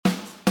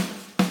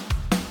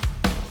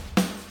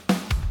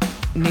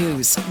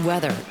News,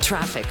 weather,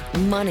 traffic,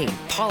 money,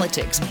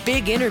 politics,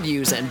 big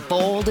interviews, and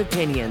bold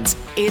opinions.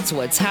 It's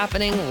what's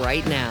happening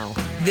right now.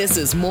 This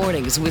is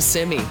Mornings with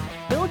Simi.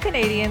 Will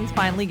Canadians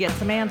finally get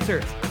some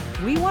answers?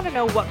 We want to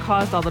know what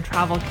caused all the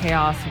travel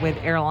chaos with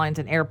airlines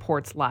and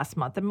airports last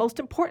month. And most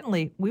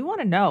importantly, we want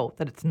to know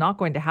that it's not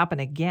going to happen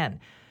again.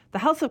 The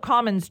House of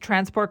Commons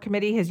Transport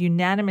Committee has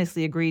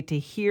unanimously agreed to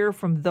hear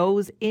from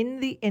those in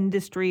the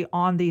industry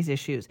on these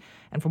issues.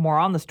 And for more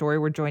on the story,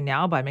 we're joined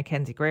now by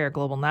Mackenzie Gray, our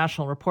Global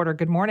National reporter.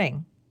 Good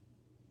morning.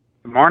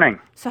 Good morning.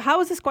 So how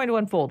is this going to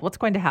unfold? What's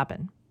going to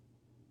happen?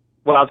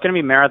 Well, it's going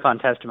to be marathon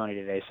testimony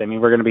today. So,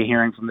 we're going to be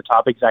hearing from the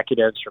top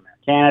executives from Air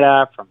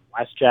Canada, from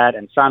WestJet,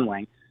 and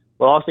Sunwing.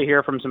 We'll also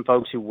hear from some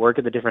folks who work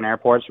at the different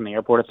airports, from the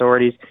airport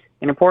authorities.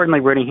 And importantly,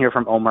 we're going to hear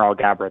from Omar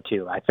Alghabra,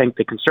 too. I think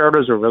the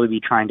Conservatives will really be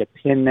trying to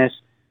pin this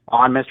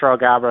on Mr.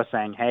 Alghabra,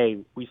 saying, hey,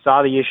 we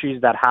saw the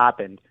issues that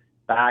happened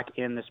back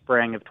in the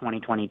spring of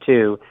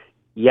 2022,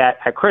 yet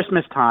at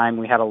Christmas time,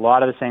 we had a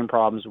lot of the same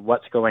problems.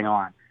 What's going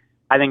on?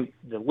 I think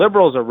the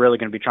Liberals are really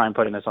going to be trying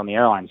putting this on the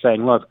airlines,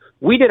 saying, look,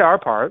 we did our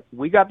part.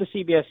 We got the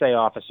CBSA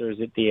officers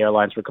that the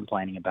airlines were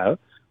complaining about.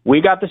 We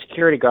got the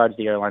security guards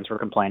the airlines were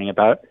complaining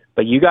about,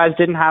 but you guys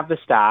didn't have the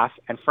staff.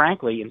 And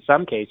frankly, in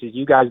some cases,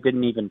 you guys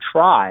didn't even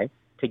try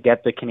to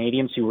get the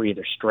Canadians who were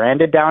either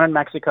stranded down in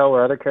Mexico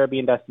or other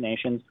Caribbean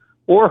destinations,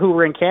 or who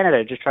were in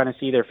Canada just trying to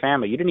see their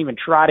family. You didn't even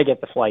try to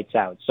get the flights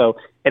out. So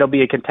it'll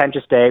be a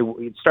contentious day.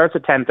 It starts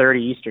at 10:30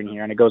 Eastern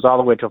here, and it goes all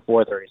the way till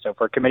 4:30. So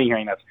for a committee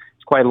hearing,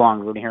 it's quite long.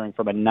 We're going to be hearing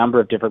from a number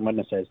of different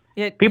witnesses.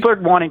 People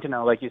are wanting to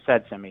know, like you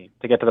said, Simi,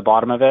 to get to the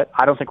bottom of it.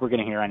 I don't think we're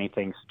going to hear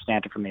anything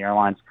substantive from the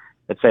airlines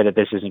that say that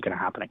this isn't going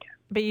to happen again.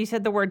 But you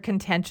said the word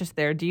contentious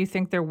there. Do you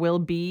think there will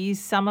be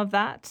some of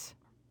that?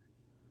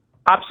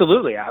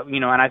 Absolutely.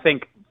 And I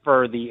think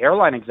for the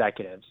airline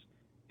executives,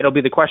 it'll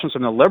be the questions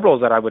from the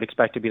Liberals that I would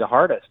expect to be the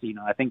hardest.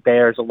 I think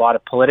there's a lot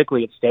of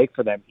politically at stake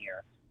for them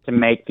here to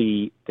make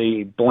the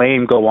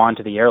blame go on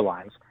to the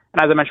airlines.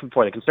 And as I mentioned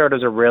before, the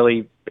Conservatives are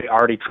really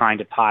already trying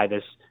to tie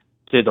this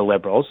to the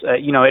Liberals.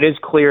 It is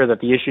clear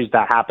that the issues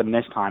that happened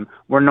this time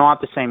were not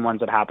the same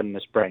ones that happened in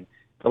the spring.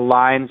 The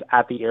lines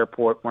at the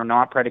airport were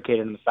not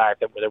predicated on the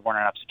fact that there weren't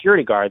enough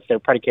security guards. They were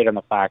predicated on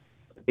the fact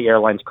that the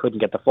airlines couldn't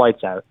get the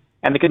flights out.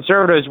 And the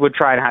Conservatives would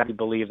try and have you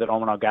believe that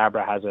Omar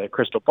Alghabra has a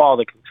crystal ball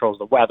that controls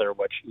the weather,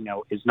 which,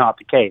 is not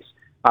the case.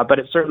 But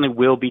it certainly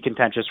will be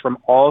contentious from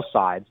all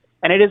sides.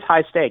 And it is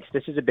high stakes.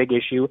 This is a big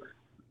issue.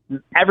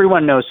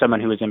 Everyone knows someone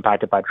who is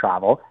impacted by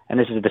travel. And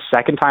this is the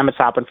second time it's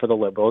happened for the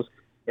Liberals.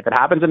 If it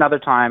happens another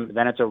time,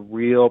 then it's a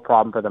real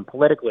problem for them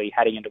politically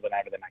heading into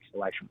whatever the next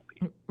election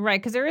will be.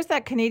 Right, because there is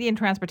that Canadian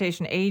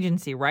Transportation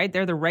Agency, right?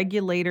 They're the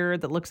regulator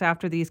that looks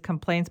after these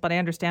complaints. But I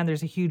understand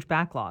there's a huge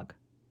backlog.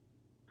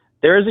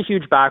 There is a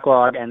huge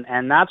backlog,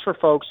 and that's for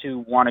folks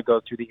who want to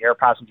go through the Air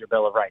Passenger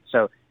Bill of Rights.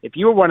 So if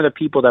you were one of the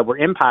people that were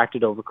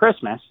impacted over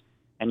Christmas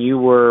and you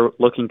were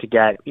looking to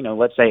get,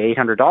 let's say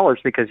 $800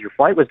 because your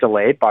flight was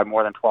delayed by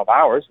more than 12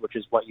 hours, which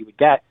is what you would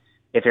get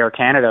if Air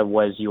Canada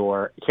was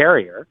your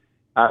carrier,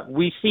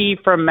 we see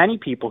from many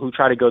people who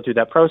try to go through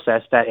that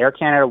process that Air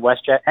Canada,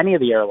 WestJet, any of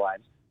the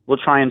airlines will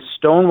try and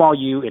stonewall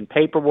you in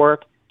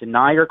paperwork,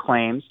 deny your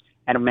claims,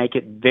 and make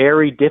it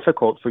very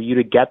difficult for you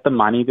to get the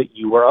money that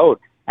you were owed.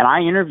 And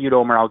I interviewed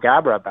Omar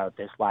Alghabra about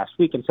this last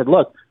week and said,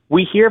 look,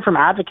 we hear from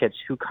advocates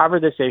who cover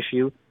this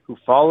issue, who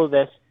follow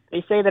this.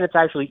 They say that it's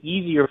actually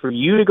easier for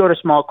you to go to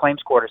small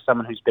claims court as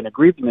someone who's been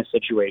aggrieved in this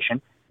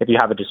situation if you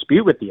have a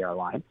dispute with the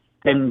airline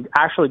than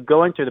actually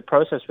going through the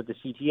process with the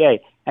CTA.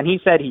 And he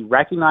said he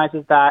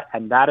recognizes that,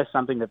 and that is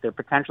something that they're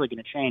potentially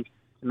going to change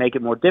to make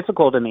it more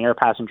difficult in the Air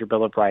Passenger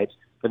Bill of Rights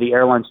for the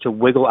airlines to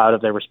wiggle out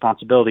of their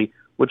responsibility,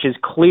 which is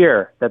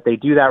clear that they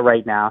do that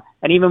right now.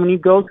 And even when you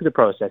go through the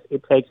process,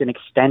 it takes an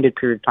extended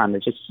period of time.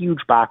 There's a huge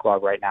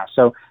backlog right now.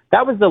 So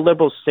that was the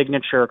Liberals'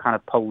 signature kind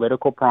of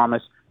political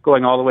promise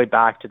going all the way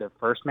back to their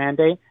first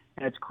mandate.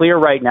 And it's clear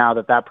right now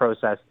that that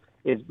process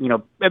is,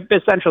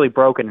 essentially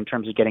broken in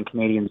terms of getting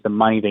Canadians the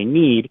money they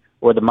need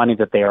or the money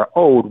that they are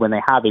owed when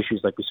they have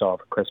issues like we saw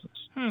over Christmas.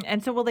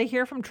 And so will they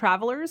hear from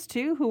travelers,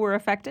 too, who were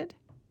affected?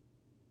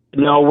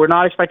 No, we're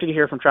not expecting to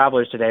hear from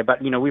travelers today,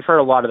 but, we've heard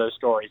a lot of those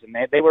stories, and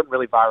they weren't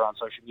really viral on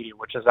social media,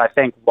 which is, I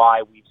think,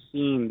 why we've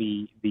seen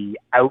the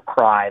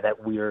outcry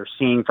that we're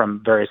seeing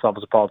from various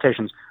levels of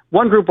politicians.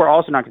 One group we're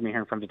also not going to be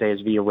hearing from today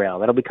is Via Rail.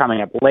 That'll be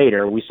coming up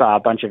later. We saw a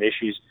bunch of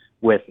issues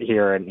with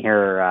here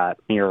near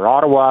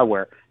Ottawa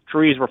where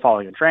trees were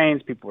falling in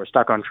trains. People were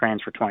stuck on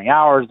trains for 20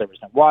 hours. There was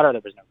no water.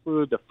 There was no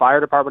food. The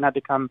fire department had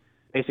to come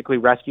basically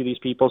rescue these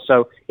people.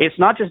 So it's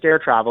not just air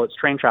travel. It's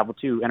train travel,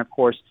 too. And, of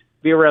course,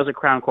 Via Rail is a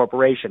Crown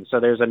corporation,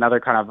 so there's another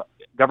kind of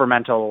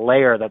governmental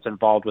layer that's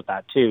involved with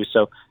that, too.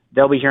 So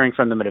they'll be hearing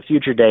from them at a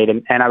future date,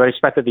 and I would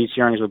expect that these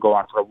hearings will go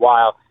on for a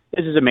while.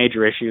 This is a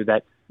major issue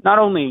that not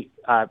only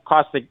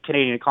cost the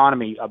Canadian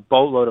economy a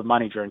boatload of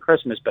money during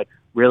Christmas, but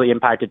really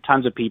impacted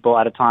tons of people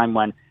at a time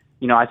when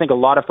I think a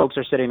lot of folks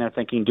are sitting there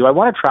thinking, do I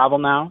want to travel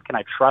now? Can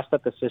I trust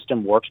that the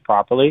system works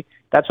properly?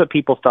 That's what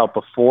people felt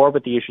before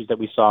with the issues that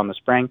we saw in the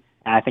spring.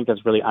 And I think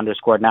that's really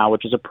underscored now,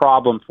 which is a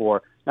problem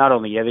for not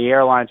only the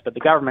airlines, but the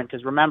government.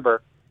 Because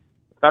remember,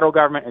 the federal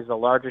government is the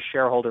largest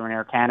shareholder in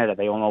Air Canada.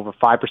 They own over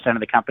 5% of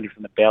the company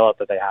from the bailout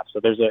that they have. So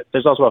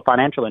there's also a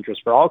financial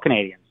interest for all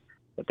Canadians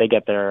that they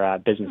get their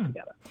business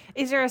together.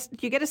 Do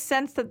you get a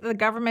sense that the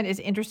government is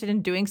interested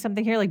in doing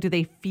something here? Like, do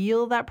they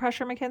feel that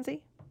pressure,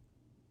 Mackenzie?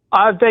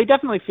 They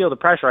definitely feel the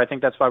pressure. I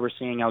think that's why we're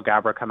seeing El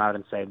Gabra come out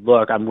and say,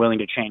 look, I'm willing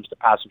to change the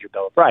passenger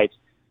Bill of Rights.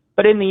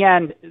 But in the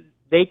end,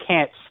 they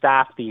can't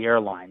staff the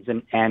airlines.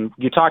 And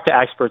you talk to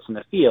experts in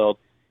the field,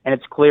 and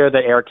it's clear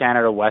that Air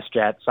Canada,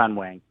 WestJet,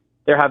 Sunwing,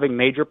 they're having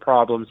major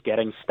problems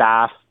getting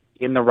staff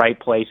in the right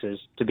places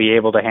to be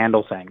able to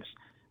handle things.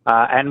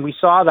 And we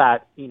saw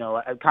that,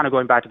 kind of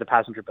going back to the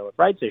passenger Bill of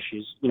Rights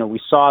issues,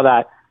 we saw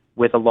that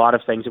with a lot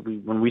of things that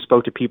when we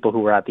spoke to people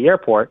who were at the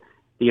airport.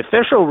 The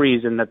official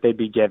reason that they'd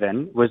be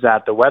given was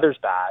that the weather's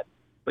bad,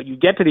 but you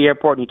get to the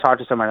airport and you talk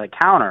to someone at the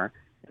counter,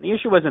 and the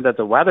issue wasn't that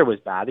the weather was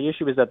bad. The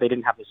issue was that they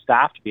didn't have the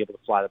staff to be able to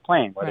fly the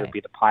plane, whether it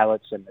be the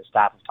pilots and the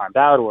staff have timed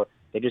out, or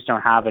they just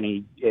don't have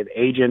any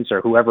agents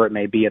or whoever it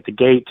may be at the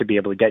gate to be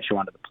able to get you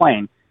onto the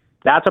plane.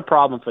 That's a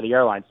problem for the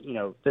airlines.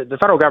 The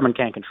federal government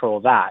can't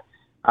control that.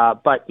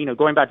 But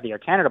going back to the Air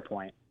Canada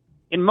point,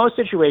 in most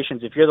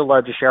situations, if you're the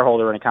largest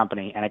shareholder in a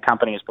company and a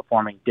company is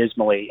performing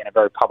dismally in a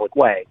very public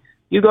way,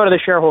 you go to the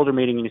shareholder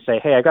meeting and you say,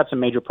 hey, I got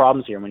some major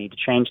problems here and we need to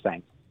change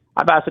things.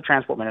 I've asked the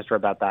transport minister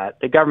about that.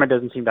 The government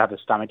doesn't seem to have the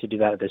stomach to do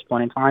that at this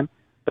point in time.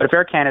 But if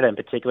Air Canada in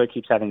particular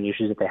keeps having the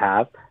issues that they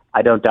have,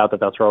 I don't doubt that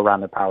they'll throw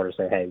around their power to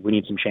say, hey, we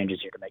need some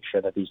changes here to make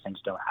sure that these things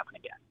don't happen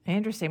again.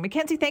 Interesting.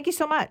 Mackenzie, thank you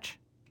so much.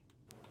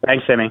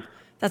 Thanks, Simi.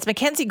 That's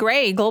Mackenzie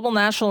Gray, Global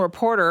National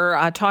reporter,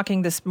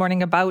 talking this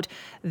morning about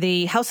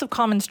the House of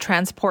Commons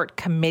Transport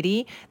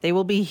Committee. They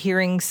will be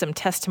hearing some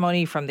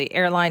testimony from the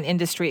airline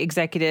industry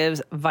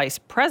executives, vice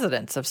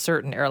presidents of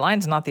certain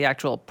airlines, not the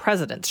actual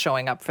presidents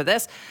showing up for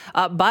this,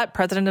 but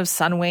president of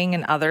Sunwing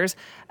and others,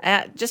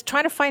 just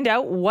trying to find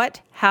out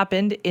what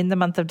happened in the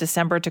month of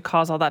December to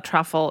cause all that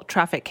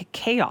traffic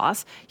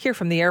chaos. Hear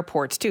from the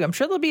airports, too. I'm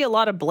sure there'll be a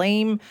lot of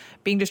blame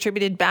being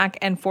distributed back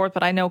and forth,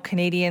 but I know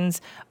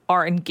Canadians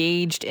are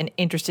engaged and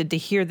interested to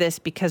hear this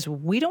because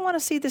we don't want to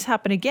see this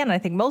happen again. I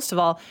think most of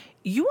all,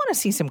 you want to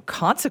see some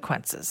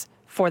consequences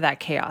for that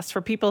chaos, for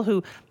people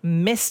who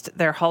missed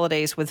their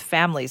holidays with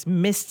families,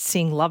 missed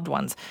seeing loved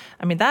ones.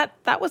 I mean,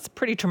 that was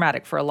pretty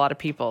traumatic for a lot of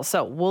people.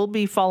 So we'll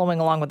be following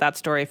along with that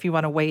story. If you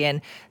want to weigh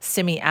in,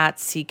 simi@cknw.com.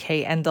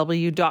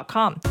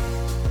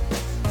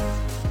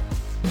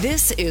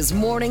 This is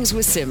Mornings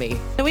with Simi.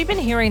 So we've been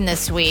hearing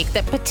this week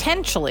that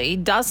potentially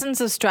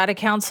dozens of strata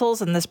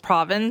councils in this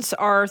province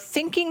are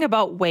thinking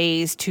about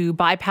ways to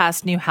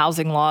bypass new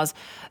housing laws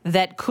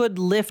that could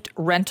lift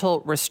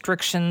rental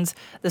restrictions.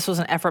 This was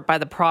an effort by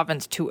the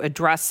province to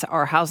address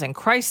our housing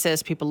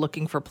crisis, people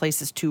looking for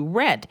places to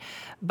rent.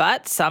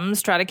 But some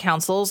strata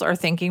councils are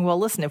thinking, well,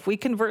 listen, if we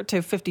convert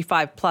to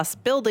 55 plus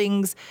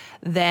buildings,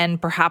 then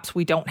perhaps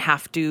we don't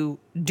have to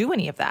do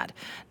any of that.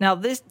 Now,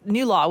 this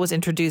new law was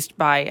introduced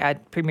by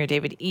Premier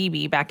David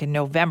Eby back in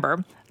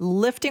November,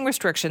 lifting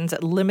restrictions,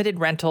 limited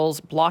rentals,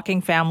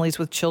 blocking families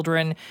with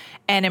children,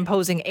 and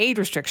imposing age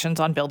restrictions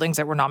on buildings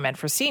that were not meant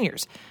for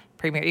seniors.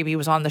 Premier Eby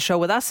was on the show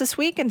with us this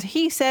week, and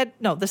he said,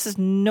 no, this is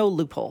no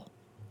loophole.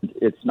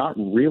 It's not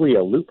really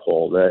a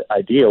loophole. The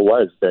idea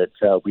was that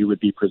we would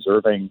be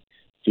preserving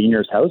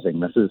seniors' housing.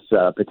 This is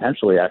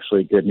potentially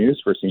actually good news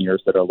for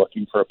seniors that are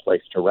looking for a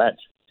place to rent.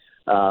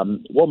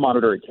 We'll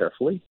monitor it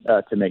carefully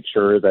to make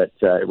sure that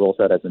it rolls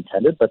out as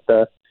intended, but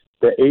the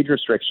age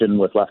restriction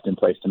was left in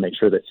place to make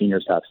sure that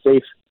seniors have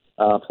safe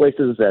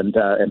places and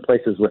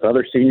places with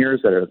other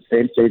seniors that are at the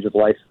same stage of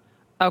life.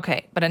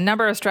 Okay, but a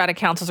number of strata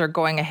councils are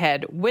going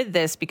ahead with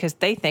this because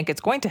they think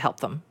it's going to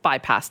help them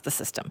bypass the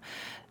system.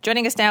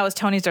 Joining us now is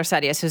Tony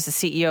Zarsetius, who's the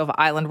CEO of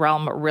Island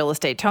Realm Real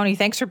Estate. Tony,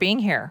 thanks for being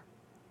here.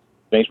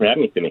 Thanks for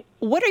having me, Simi.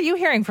 What are you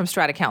hearing from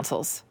strata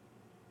councils?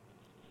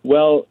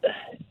 Well,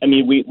 I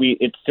mean,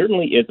 it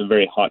certainly is a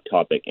very hot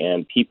topic,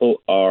 and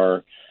people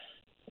are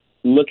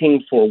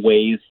looking for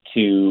ways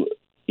to,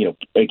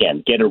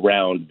 again, get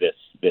around this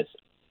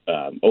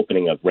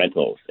opening of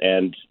rentals.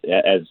 And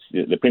as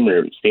the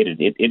Premier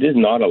stated, it is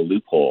not a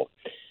loophole.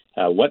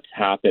 What's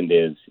happened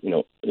is,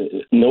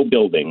 no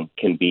building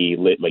can be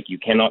lit, like you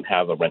cannot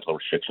have a rental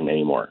restriction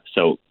anymore.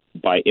 So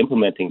by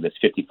implementing this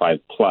 55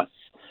 plus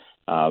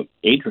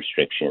age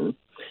restriction,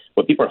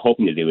 what people are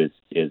hoping to do is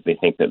they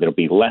think that there'll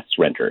be less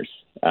renters,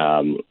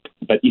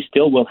 but you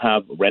still will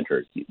have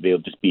renters. They'll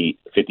just be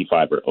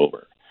 55 or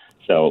over.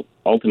 So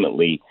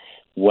ultimately,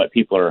 what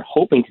people are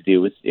hoping to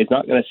do is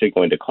not necessarily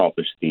going to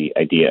accomplish the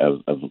idea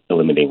of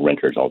eliminating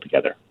renters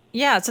altogether.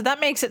 Yeah, so that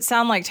makes it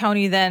sound like,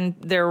 Tony, then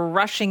they're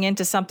rushing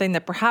into something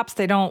that perhaps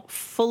they don't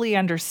fully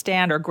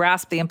understand or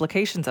grasp the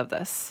implications of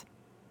this.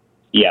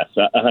 Yes,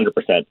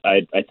 100%.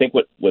 I think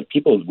what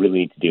people really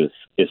need to do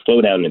is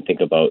slow down and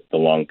think about the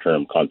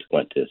long-term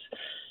consequences.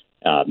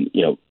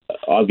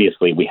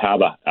 obviously we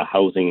have a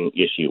housing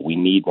issue. We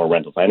need more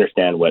rentals. I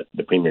understand what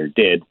the Premier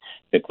did.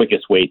 The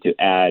quickest way to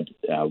add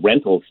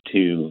rentals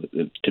to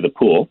the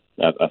pool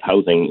of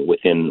housing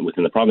within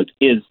the province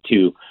is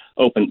to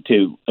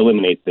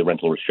eliminate the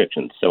rental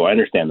restrictions. So I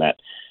understand that.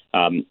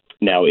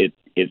 Now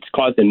it's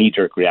caused a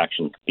knee-jerk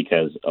reaction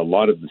because a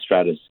lot of the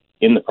stratas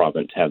in the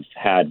province have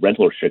had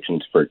rental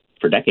restrictions for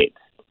decades.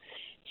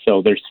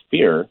 So there's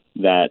fear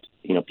that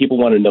people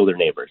want to know their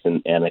neighbors,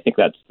 and I think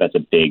that's a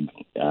big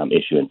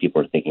issue. And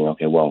people are thinking,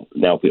 okay, well,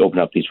 now if we open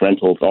up these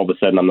rentals, all of a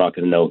sudden I'm not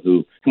going to know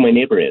who my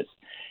neighbor is,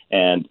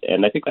 and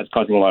I think that's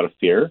causing a lot of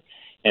fear.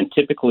 And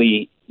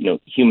typically,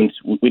 humans,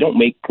 we don't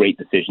make great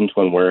decisions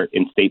when we're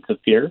in states of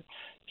fear.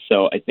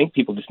 So I think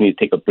people just need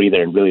to take a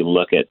breather and really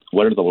look at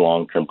what are the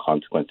long-term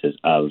consequences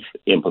of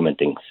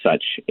implementing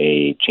such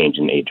a change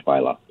in age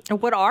bylaw.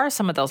 What are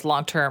some of those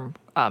long-term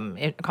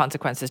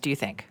consequences, do you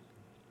think?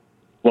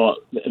 Well,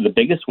 the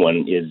biggest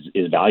one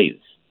is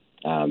values.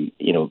 Whenever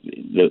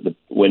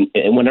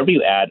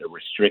you add a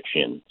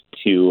restriction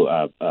to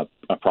a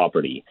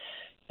property,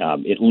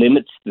 it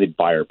limits the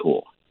buyer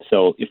pool.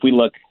 So if we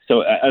look,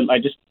 I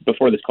just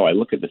before this call, I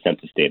looked at the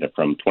census data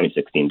from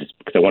 2016 just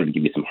because I wanted to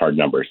give you some hard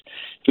numbers.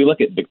 If we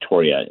look at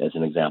Victoria as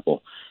an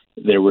example,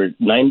 there were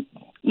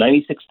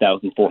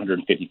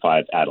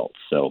 96,455 adults,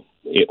 so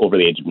over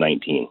the age of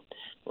 19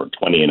 or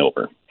 20 and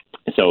over.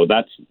 So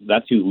that's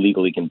who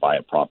legally can buy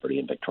a property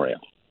in Victoria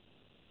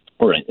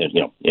or in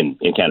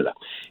Canada.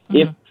 Mm-hmm.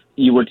 If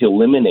you were to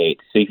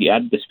eliminate, so if you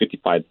added this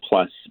 55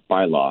 plus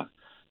bylaw,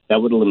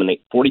 that would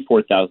eliminate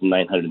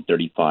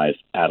 44,935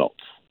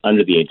 adults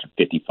under the age of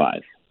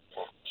 55.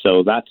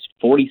 So that's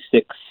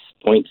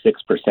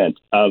 46.6%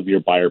 of your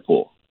buyer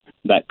pool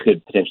that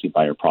could potentially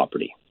buy your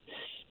property.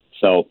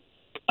 So,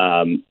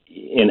 and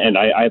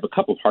I have a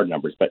couple of hard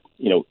numbers, but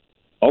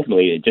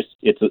ultimately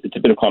it's a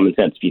bit of common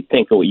sense. If you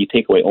think you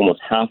take away almost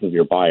half of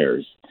your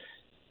buyers,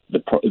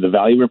 the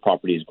value of your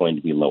property is going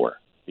to be lower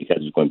because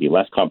there's going to be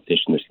less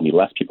competition. There's going to be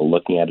less people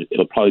looking at it.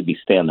 It'll probably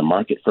stay on the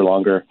market for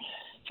longer.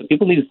 So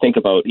people need to think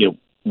about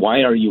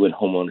why are you in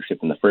home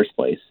ownership in the first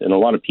place? And a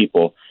lot of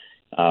people,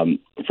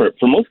 for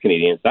most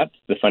Canadians, that's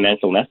the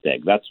financial nest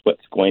egg. That's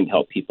what's going to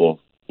help people,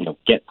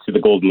 get to the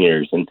golden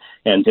years and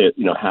to,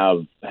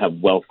 have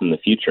wealth in the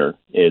future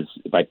is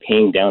by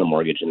paying down a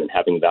mortgage and then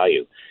having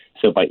value.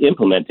 So by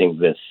implementing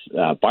this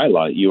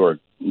bylaw, you are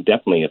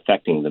definitely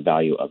affecting the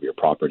value of your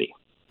property.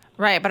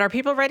 Right. But are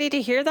people ready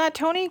to hear that,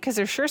 Tony? Because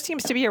there sure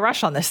seems to be a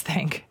rush on this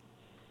thing.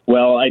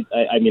 Well, I'm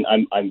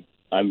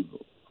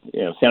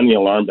sounding the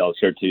alarm bells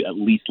here to at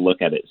least look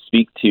at it,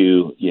 speak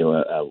to,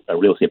 a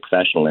real estate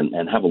professional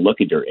and have a look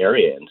at your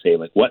area and say,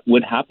 what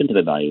would happen to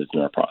the values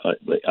in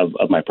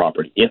of my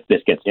property if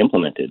this gets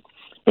implemented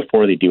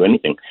before they do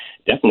anything.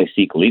 Definitely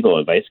seek legal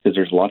advice because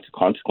there's lots of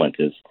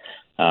consequences.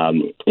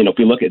 If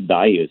we look at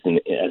values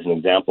as an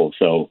example,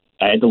 so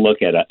I had to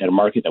look at a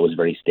market that was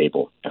very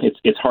stable.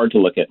 It's hard to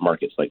look at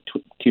markets like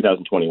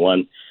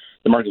 2021.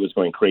 The market was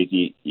going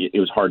crazy. It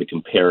was hard to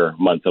compare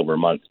month over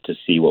month to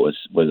see what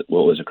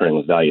was occurring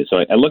with value. So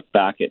I looked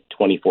back at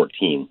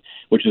 2014,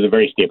 which was a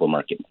very stable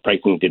market.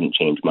 Pricing didn't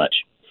change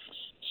much.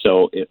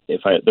 So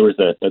there's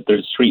a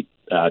street,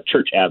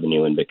 Church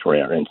Avenue in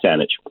Victoria or in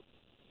Saanich,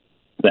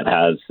 that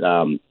has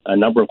a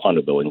number of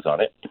condo buildings on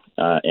it,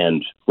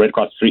 and right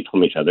across the street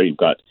from each other, you've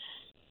got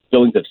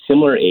buildings of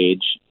similar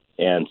age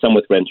and some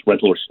with age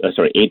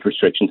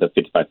restrictions of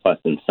 55 plus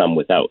and some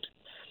without.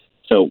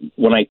 So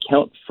when I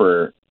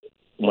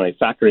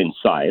factor in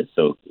size,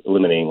 so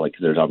eliminating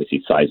because there's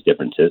obviously size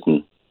differences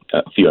and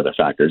a few other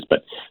factors,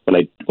 but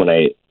when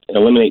I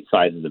eliminate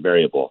size as a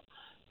variable,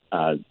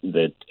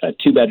 the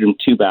 2-bedroom,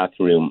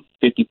 2-bathroom,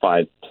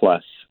 55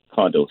 plus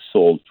condo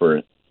sold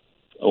for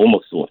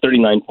almost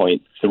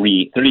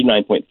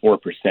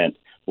 39.4%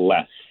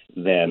 less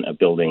than a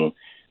building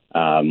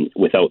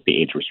without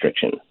the age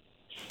restriction.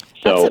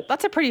 So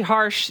that's a pretty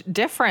harsh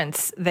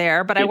difference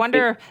there. But I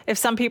wonder if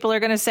some people are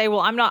going to say, "Well,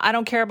 I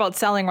don't care about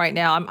selling right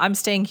now. I'm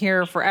staying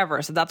here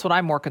forever." So that's what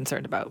I'm more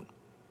concerned about.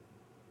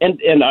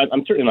 And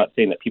I'm certainly not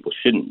saying that people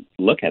shouldn't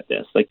look at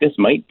this. This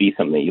might be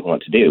something that you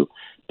want to do.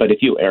 But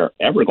if you are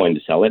ever going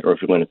to sell it, or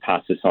if you're going to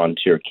pass this on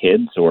to your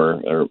kids,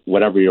 or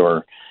whatever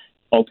your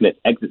ultimate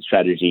exit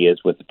strategy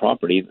is with the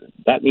property,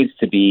 that needs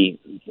to be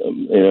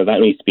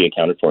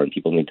accounted for, and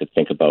people need to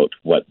think about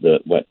what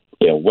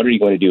are you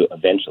going to do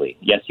eventually?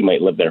 Yes, you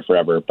might live there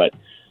forever, but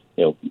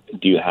do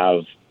you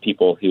have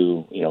people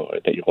who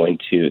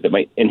that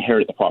might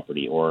inherit the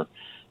property, or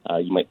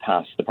you might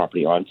pass the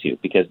property on to,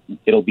 because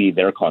it'll be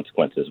their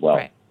consequence as well.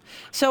 Right.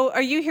 So,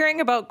 are you hearing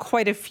about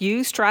quite a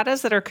few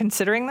stratas that are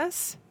considering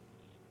this?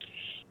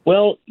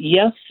 Well,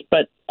 yes,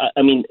 but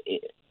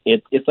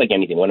it's like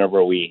anything.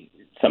 Whenever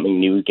something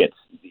new gets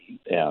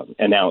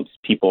announced,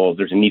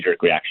 there's a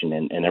knee-jerk reaction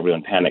and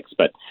everyone panics.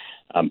 But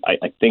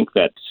I think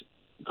that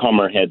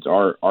calmer heads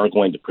are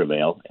going to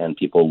prevail, and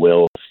people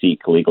will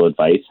seek legal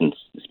advice and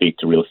speak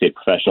to real estate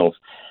professionals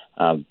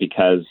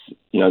because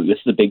this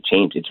is a big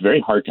change. It's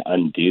very hard to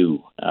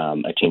undo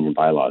a change in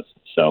bylaws.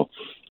 So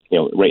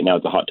right now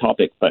it's a hot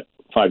topic, but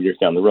 5 years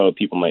down the road,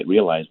 people might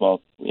realize,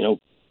 well,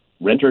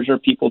 renters are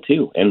people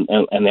too, and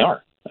they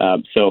are.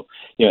 So,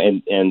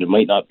 and it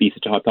might not be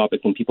such a hot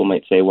topic, and people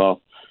might say,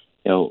 well,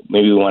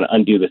 maybe we want to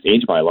undo this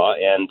age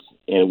bylaw, and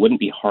it wouldn't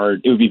be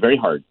hard. It would be very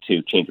hard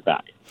to change it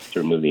back, to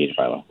remove the age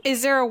bylaw.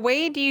 Is there a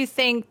way, do you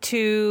think,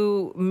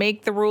 to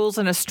make the rules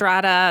in a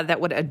strata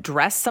that would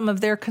address some of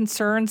their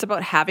concerns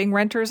about having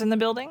renters in the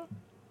building?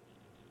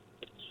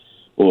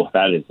 Well,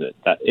 that is it.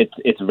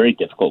 It's a very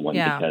difficult one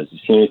because as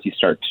soon as you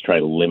start to try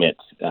to limit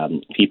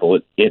people,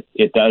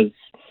 it does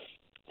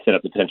set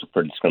up the potential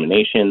for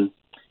discrimination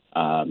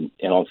and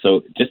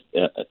also just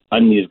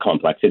unneeded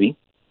complexity.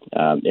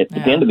 At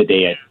the end of the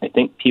day, I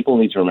think people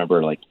need to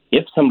remember, like,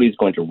 if somebody's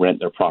going to rent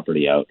their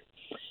property out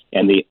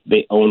and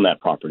they own that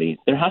property,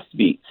 there has to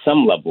be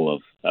some level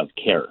of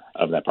care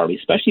of that property,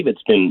 especially if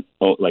it's been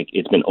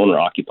owner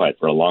occupied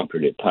for a long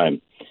period of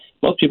time.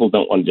 Most people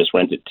don't want to just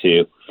rent it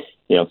to,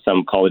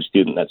 some college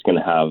student that's going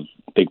to have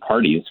big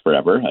parties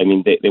forever. I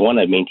mean, they want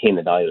to maintain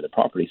the value of the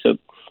property. So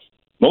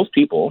most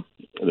people,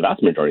 the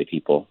vast majority of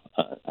people,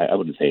 I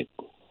would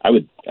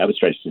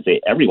stretch to say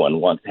everyone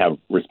wants to have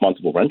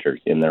responsible renters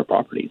in their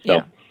property.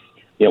 So,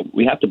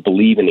 we have to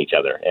believe in each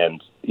other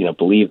and,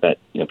 believe that,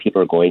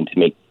 people are going to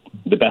make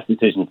the best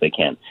decisions they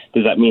can.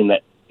 Does that mean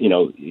that,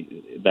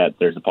 that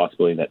there's a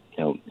possibility that,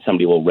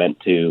 somebody will rent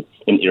to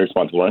an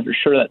irresponsible renter?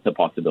 Sure, that's a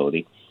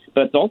possibility.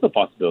 But it's also a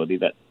possibility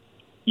that,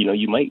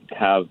 you might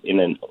have in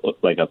a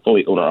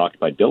fully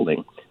owner-occupied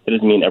building. That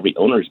doesn't mean every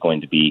owner is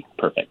going to be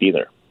perfect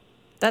either.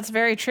 That's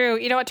very true.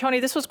 You know what, Tony,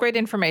 this was great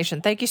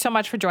information. Thank you so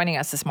much for joining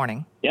us this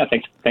morning. Yeah,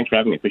 thanks for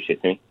having me. Appreciate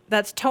it.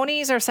 That's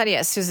Tony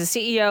Zarsetius, who's the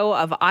CEO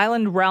of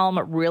Island Realm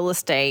Real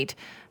Estate.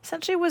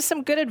 Essentially with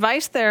some good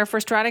advice there for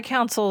strata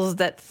councils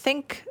that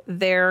think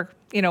they're,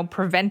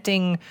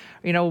 preventing,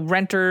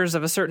 renters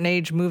of a certain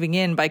age moving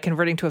in by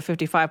converting to a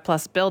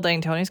 55-plus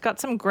building. Tony's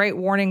got some great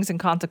warnings and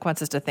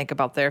consequences to think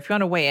about there. If you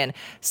want to weigh in,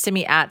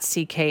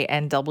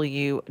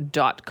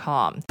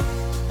 simi@cknw.com.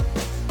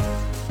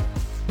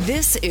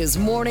 This is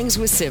Mornings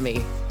with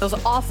Simi. Those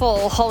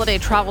awful holiday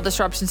travel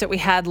disruptions that we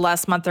had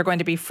last month are going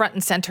to be front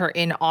and center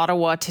in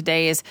Ottawa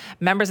today as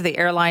members of the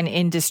airline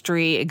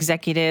industry,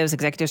 executives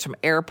from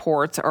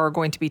airports are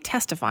going to be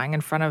testifying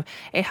in front of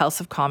a House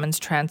of Commons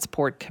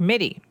Transport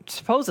Committee,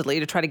 supposedly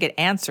to try to get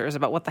answers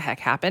about what the heck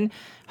happened,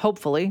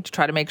 hopefully to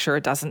try to make sure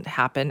it doesn't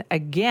happen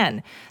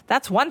again.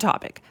 That's one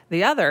topic.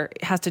 The other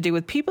has to do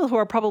with people who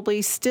are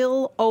probably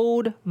still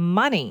owed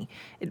money.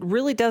 It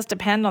really does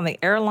depend on the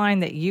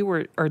airline that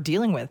you are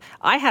dealing with.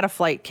 I had a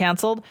flight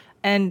canceled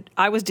and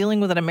I was dealing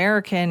with an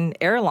American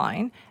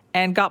airline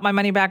and got my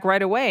money back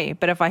right away.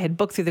 But if I had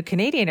booked through the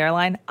Canadian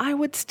airline, I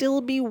would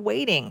still be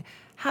waiting.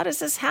 How does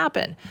this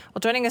happen?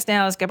 Well, joining us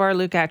now is Gabor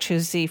Lukacs,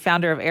 who's the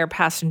founder of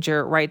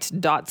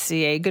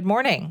airpassengerrights.ca. Good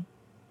morning.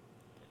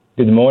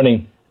 Good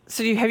morning.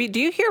 So do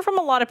you hear from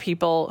a lot of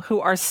people who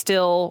are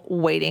still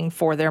waiting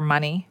for their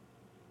money?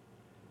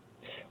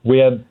 We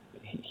have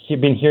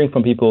been hearing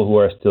from people who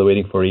are still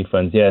waiting for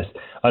refunds, yes.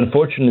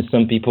 Unfortunately,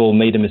 some people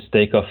made a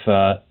mistake of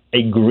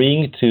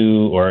agreeing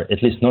to, or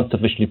at least not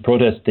sufficiently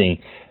protesting,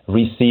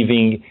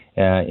 receiving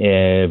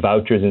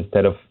vouchers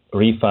instead of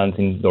refunds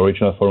in the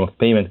original form of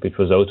payment, which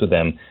was owed to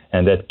them,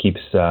 and that keeps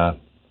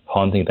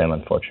haunting them,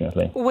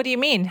 unfortunately. What do you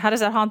mean? How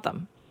does that haunt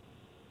them?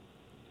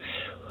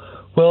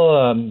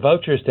 Well,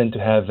 vouchers tend to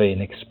have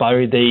an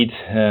expiry date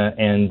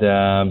and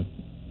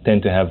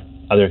tend to have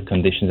other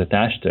conditions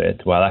attached to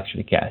it, while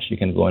actually cash, you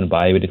can go and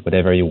buy with it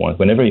whatever you want,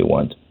 whenever you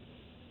want.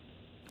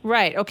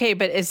 Right. Okay.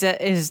 But is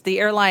the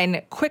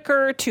airline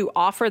quicker to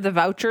offer the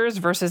vouchers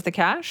versus the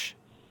cash?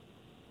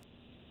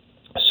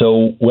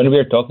 So when we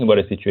are talking about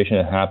a situation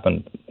that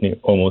happened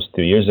almost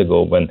 2 years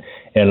ago when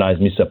airlines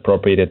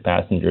misappropriated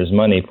passengers'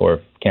 money for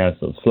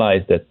canceled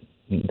flights that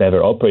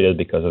never operated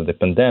because of the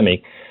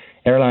pandemic,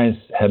 airlines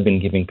have been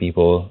giving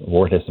people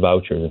worthless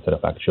vouchers instead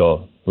of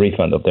actual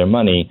refund of their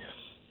money.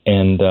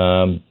 And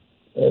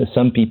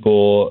some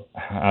people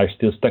are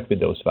still stuck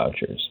with those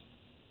vouchers.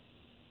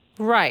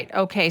 Right.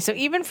 Okay. So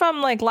even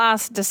from like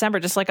last December,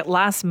 just like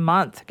last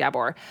month,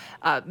 Gabor,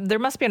 there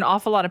must be an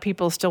awful lot of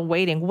people still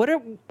waiting. What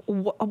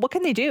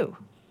can they do?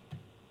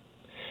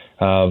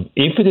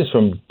 If it is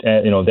from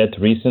that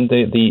recent,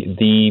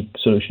 the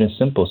solution is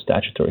simple: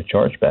 statutory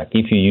chargeback.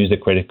 If you use a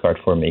credit card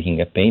for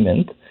making a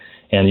payment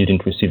and you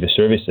didn't receive the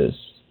services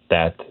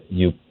that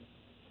you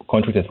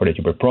contracted for, that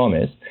you were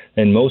promised,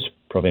 in most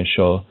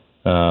provincial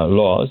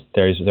laws,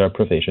 there are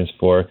provisions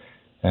for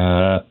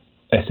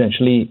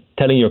essentially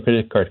telling your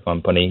credit card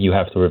company you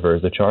have to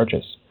reverse the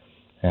charges.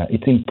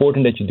 It's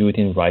important that you do it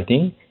in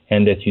writing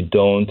and that you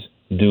don't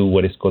do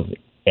what is called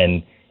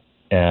an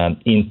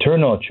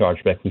internal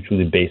chargeback, which will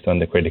be based on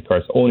the credit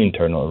card's own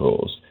internal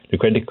rules. The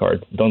credit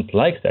cards don't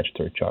like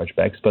statutory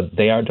chargebacks, but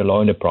they are the law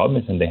in the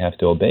province and they have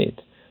to obey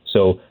it.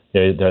 So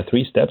there are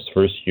 3 steps.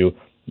 First, you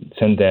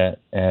send a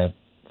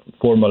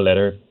formal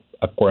letter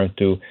according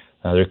to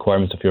the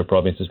requirements of your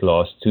province's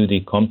laws to the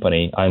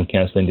company. I'm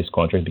canceling this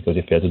contract because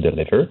you failed to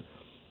deliver.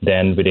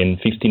 Then within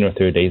 15 or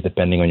 30 days,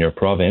 depending on your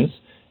province,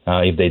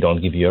 if they don't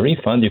give you a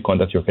refund, you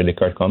contact your credit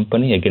card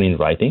company, again in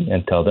writing,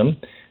 and tell them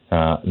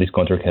this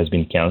contract has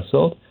been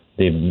canceled.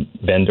 the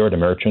vendor, the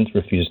merchant,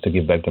 refuses to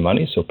give back the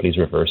money. So please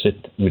reverse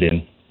it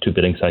within 2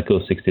 billing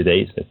cycles, 60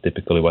 days. That's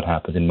typically what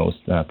happens in most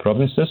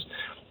provinces.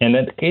 And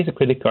in the case a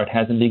credit card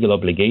has a legal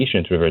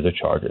obligation to reverse the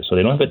charges. So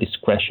they don't have a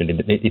discretion.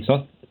 It's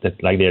not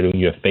that like they're doing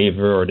you a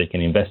favor or they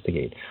can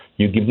investigate.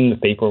 You give them the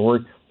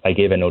paperwork. I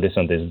gave a notice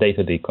on this day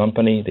to the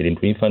company. They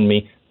didn't refund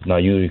me. Now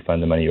you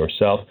refund the money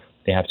yourself.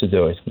 They have to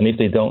do it. And if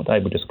they don't, I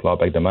would just claw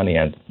back the money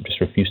and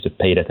just refuse to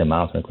pay that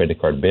amount on a credit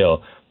card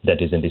bill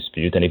that is in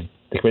dispute. And if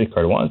the credit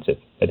card wants it,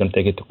 let them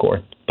take it to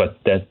court. But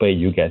that way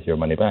you get your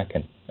money back.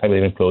 And I will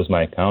even close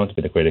my account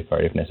with a credit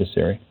card if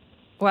necessary.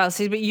 Well,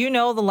 see, but you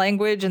know the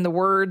language and the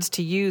words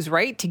to use,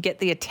 right, to get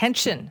the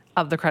attention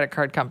of the credit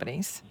card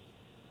companies.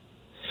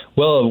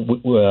 Well,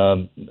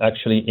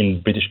 actually,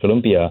 in British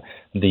Columbia,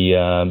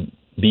 the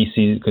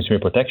BC Consumer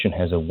Protection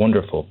has a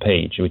wonderful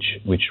page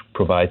which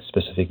provides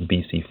specific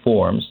BC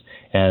forms,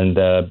 and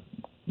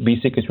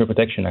BC Consumer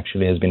Protection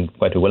actually has been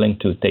quite willing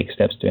to take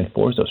steps to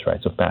enforce those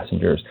rights of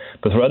passengers.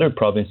 But for other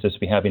provinces,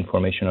 we have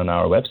information on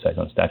our website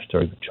on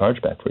statutory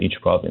chargeback for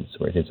each province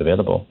where it is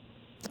available.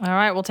 All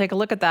right, we'll take a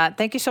look at that.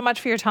 Thank you so much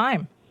for your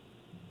time.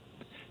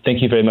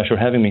 Thank you very much for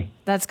having me.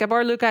 That's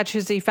Gabor Lukacs,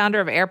 who's the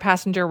founder of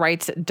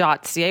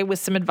airpassengerrights.ca, with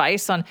some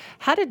advice on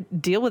how to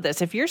deal with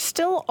this. If you're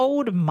still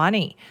owed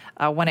money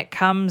when it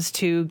comes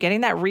to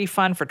getting that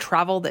refund for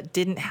travel that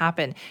didn't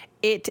happen,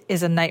 it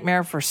is a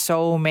nightmare for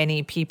so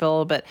many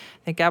people. But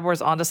I think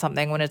Gabor's onto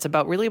something when it's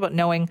really about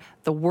knowing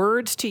the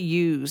words to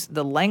use,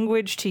 the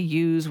language to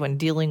use when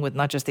dealing with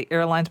not just the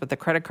airlines, but the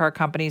credit card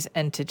companies,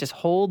 and to just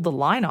hold the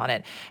line on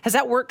it. Has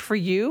that worked for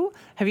you?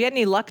 Have you had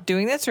any luck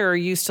doing this, or are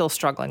you still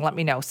struggling? Let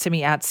me know.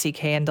 Simi@cknw.com.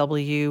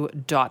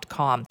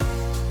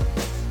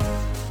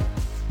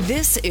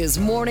 This is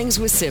Mornings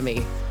with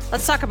Simi.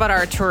 Let's talk about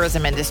our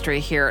tourism industry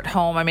here at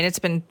home. I mean, it's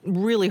been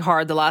really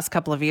hard the last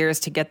couple of years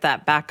to get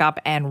that back up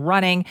and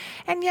running.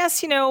 And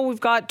yes, we've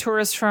got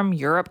tourists from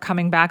Europe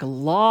coming back, a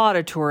lot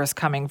of tourists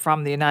coming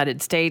from the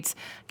United States.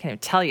 I can't even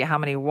tell you how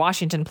many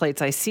Washington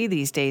plates I see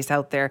these days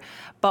out there.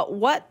 But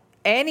what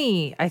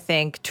I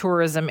think,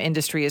 tourism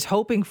industry is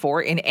hoping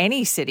for in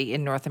any city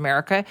in North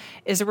America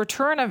is a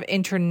return of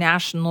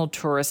international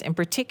tourists, in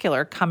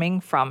particular coming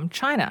from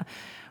China.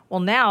 Well,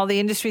 now the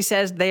industry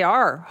says they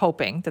are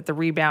hoping that the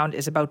rebound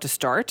is about to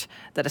start,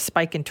 that a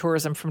spike in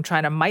tourism from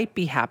China might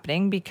be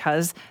happening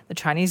because the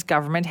Chinese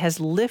government has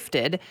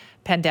lifted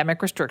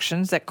pandemic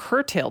restrictions that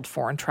curtailed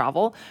foreign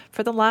travel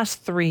for the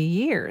last 3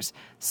 years.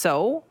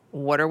 So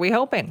what are we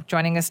hoping?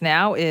 Joining us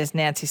now is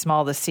Nancy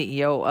Small, the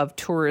CEO of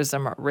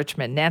Tourism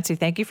Richmond. Nancy,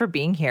 thank you for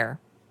being here.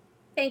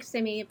 Thanks,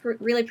 Simi.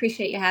 Really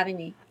appreciate you having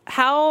me.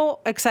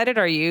 How excited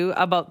are you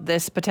about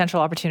this potential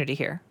opportunity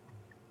here?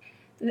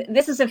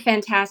 This is a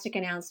fantastic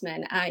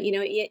announcement.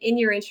 In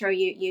your intro,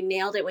 you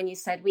nailed it when you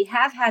said we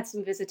have had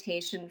some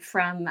visitation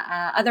from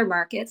other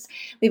markets.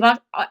 We've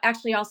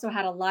actually also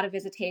had a lot of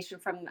visitation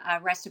from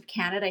rest of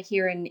Canada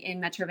here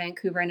in Metro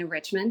Vancouver and in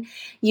Richmond,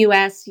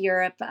 US,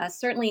 Europe.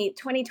 Certainly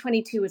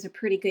 2022 was a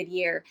pretty good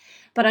year.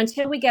 But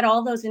until we get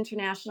all those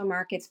international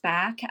markets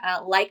back,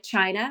 like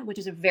China, which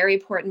is a very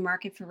important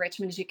market for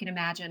Richmond, as you can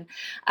imagine,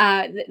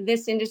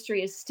 this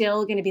industry is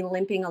still going to be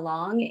limping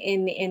along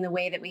in the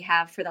way that we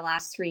have for the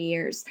last 3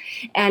 years.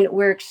 And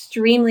we're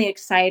extremely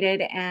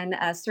excited. And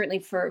certainly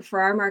for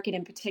our market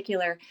in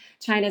particular,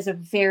 China is a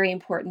very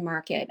important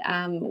market.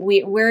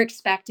 We're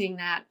expecting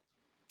that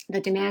the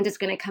demand is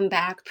going to come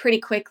back pretty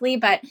quickly,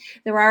 but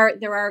there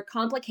are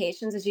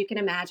complications, as you can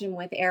imagine,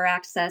 with air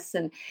access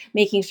and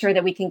making sure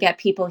that we can get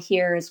people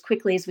here as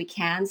quickly as we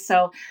can.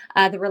 So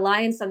the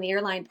reliance on the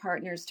airline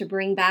partners to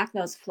bring back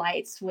those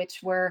flights,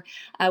 which were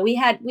we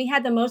had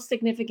the most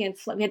significant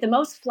we had the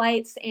most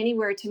flights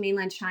anywhere to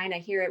mainland China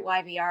here at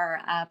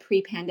YVR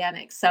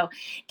pre-pandemic. So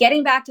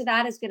getting back to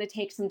that is going to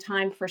take some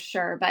time for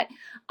sure, but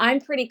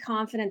I'm pretty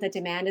confident that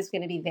demand is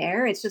going to be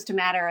there. It's just a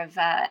matter of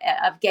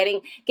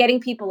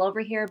getting people over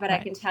here. But I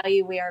can tell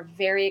you we are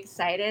very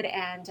excited,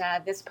 and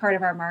this part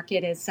of our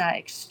market is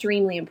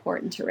extremely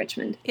important to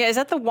Richmond. Yeah, is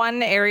that the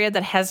one area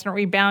that hasn't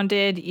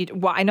rebounded?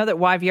 I know that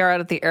YVR out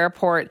at the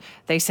airport,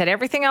 they said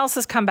everything else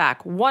has come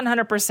back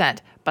 100%,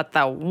 but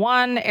the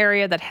one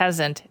area that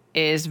hasn't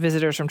is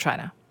visitors from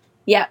China.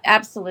 Yeah,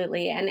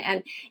 absolutely.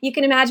 And you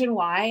can imagine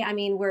why. I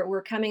mean,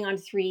 we're coming on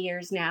 3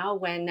 years now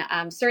when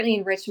certainly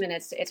in Richmond,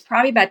 it's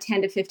probably about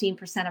 10 to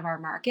 15% of our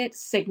market,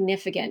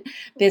 significant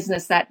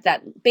business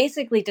that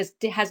basically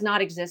just has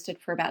not existed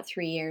for about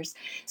 3 years.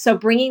 So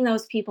bringing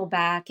those people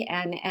back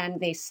and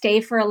they stay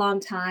for a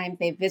long time,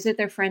 they visit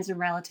their friends and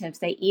relatives,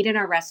 they eat in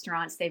our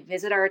restaurants, they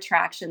visit our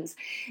attractions.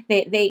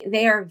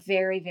 They are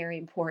very, very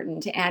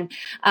important. And,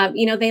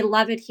 they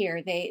love it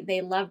here.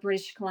 They love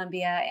British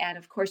Columbia. And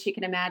of course, you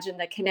can imagine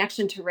the connection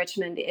to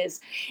Richmond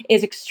is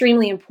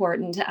extremely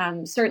important,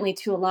 certainly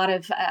to a lot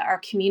of our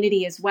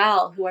community as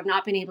well, who have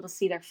not been able to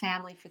see their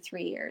family for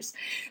 3 years.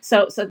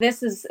 So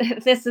this is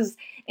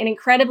an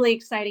incredibly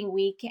exciting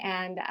week.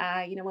 And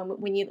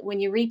when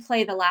you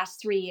replay the last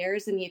 3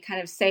 years and you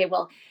kind of say,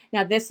 well,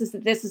 now this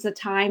is a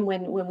time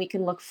when we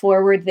can look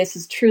forward. This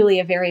is truly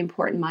a very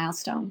important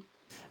milestone.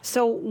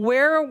 So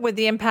where would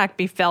the impact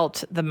be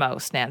felt the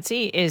most,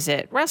 Nancy? Is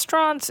it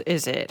restaurants?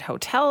 Is it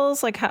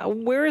hotels?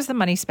 Where is the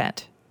money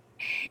spent?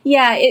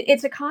 Yeah,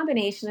 it's a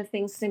combination of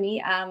things,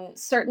 Simi.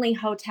 Certainly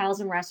hotels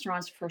and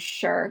restaurants for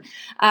sure.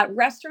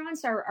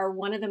 Restaurants are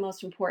one of the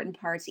most important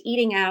parts.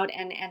 Eating out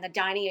and the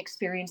dining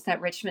experience that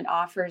Richmond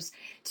offers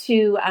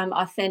to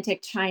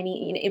authentic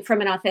Chinese,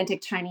 from an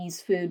authentic Chinese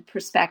food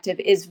perspective,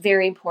 is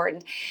very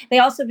important. They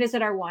also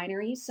visit our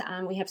wineries.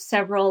 We have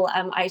several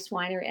ice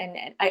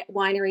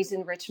wineries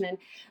in Richmond.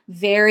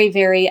 Very,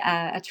 very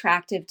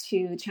attractive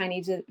to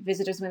Chinese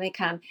visitors when they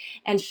come.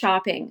 And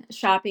shopping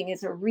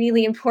is a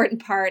really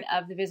important part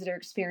of the visitor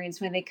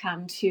experience when they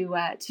come to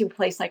a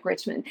place like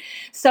Richmond.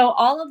 So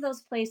all of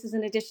those places,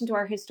 in addition to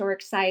our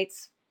historic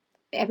sites,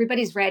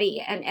 everybody's ready.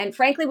 And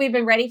frankly, we've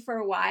been ready for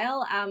a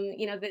while.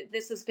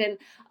 This has been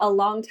a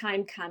long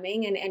time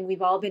coming, and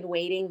we've all been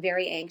waiting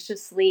very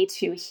anxiously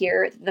to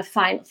hear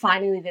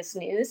finally this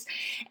news.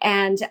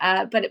 And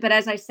but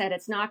as I said,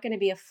 it's not going to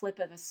be a flip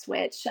of a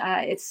switch.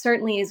 It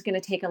certainly is going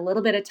to take a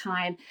little bit of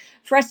time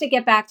for us to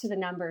get back to the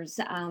numbers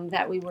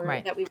that we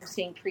were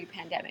seeing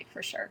pre-pandemic,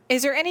 for sure.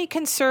 Is there any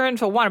concern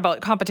for one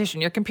about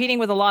competition? You're competing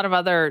with a lot of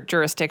other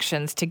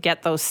jurisdictions to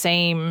get those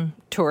same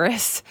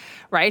tourists,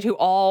 right, who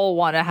all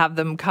want to have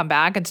them come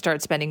back and start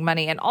spending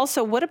money. And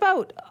also, what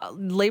about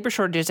labor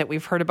shortages that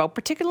we've heard about,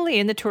 particularly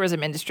in the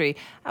tourism industry?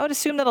 I would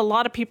assume that a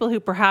lot of people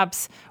who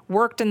perhaps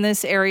worked in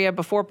this area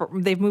before,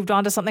 they've moved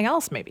on to something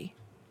else maybe.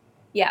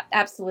 Yeah,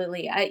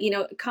 absolutely.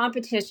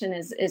 Competition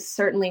is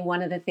certainly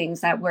one of the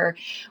things that we're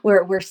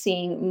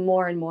seeing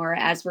more and more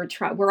as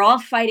we're all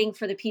fighting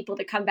for the people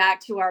to come back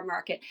to our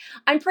market.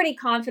 I'm pretty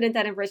confident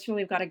that in Richmond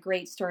we've got a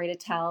great story to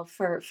tell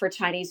for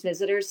Chinese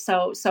visitors.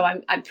 So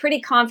I'm pretty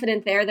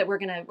confident there that we're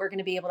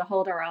gonna be able to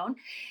hold our own.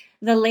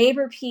 The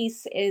labor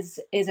piece is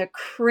a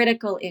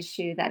critical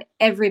issue that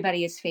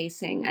everybody is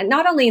facing, and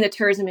not only in the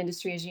tourism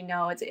industry, as you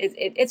know,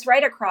 it's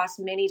right across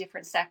many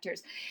different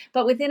sectors.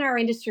 But within our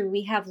industry,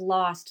 we have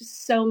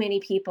lost so many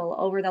people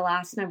over the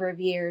last number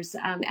of years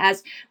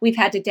as we've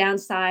had to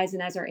downsize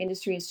and as our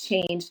industry has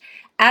changed.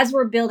 As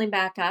we're building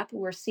back up,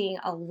 we're seeing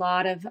a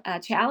lot of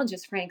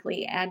challenges,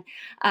 frankly, and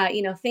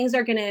things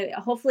are going to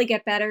hopefully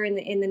get better in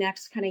the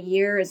next kind of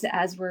year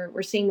as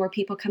we're seeing more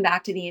people come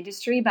back to the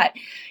industry. But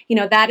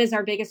that is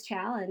our biggest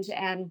challenge.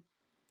 And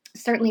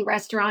certainly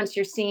restaurants,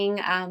 you're seeing,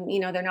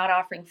 they're not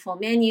offering full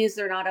menus.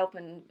 They're not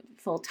open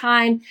full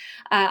time.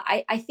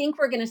 I think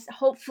we're going to,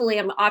 hopefully,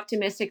 I'm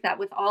optimistic that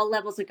with all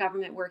levels of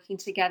government working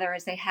together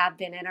as they have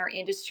been in our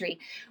industry,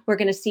 we're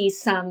going to see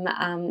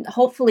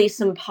hopefully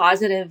some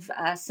positive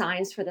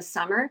signs for the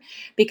summer,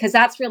 because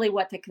that's really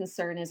what the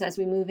concern is as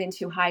we move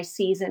into high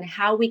season,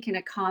 how we can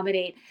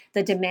accommodate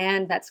the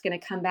demand that's going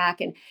to come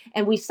back.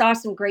 And we saw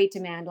some great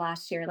demand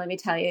last year. Let me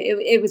tell you,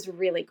 it was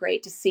really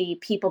great to see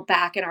people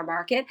back in our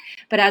market.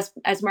 But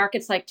as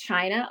markets like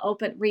China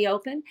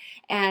reopen,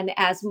 and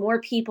as more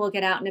people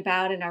get out and about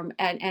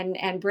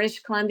and British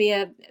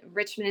Columbia,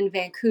 Richmond,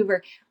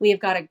 Vancouver, we have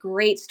got a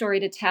great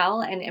story to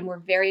tell, and we're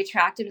very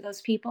attractive to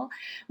those people.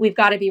 We've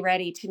got to be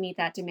ready to meet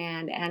that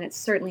demand, and it's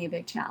certainly a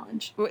big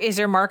challenge. Is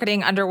there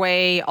marketing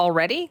underway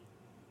already?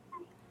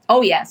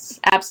 Oh, yes,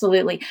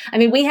 absolutely. I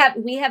mean, we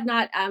have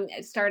not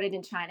started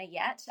in China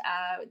yet.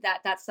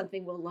 That's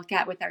something we'll look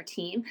at with our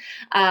team.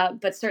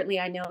 But certainly,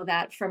 I know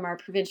that from our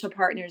provincial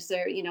partners,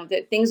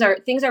 that things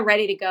are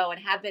ready to go and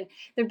have been.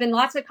 There've been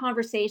lots of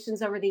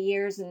conversations over the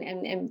years,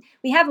 and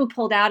we haven't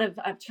pulled out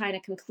of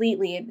China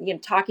completely.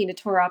 Talking to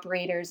tour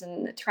operators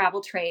and the travel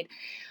trade.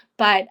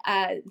 But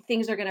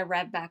things are going to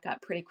rev back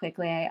up pretty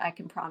quickly. I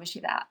can promise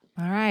you that.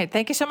 All right.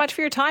 Thank you so much for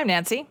your time,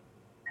 Nancy.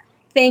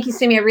 Thank you,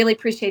 Simi. I really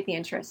appreciate the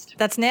interest.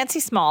 That's Nancy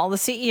Small, the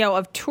CEO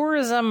of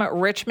Tourism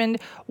Richmond,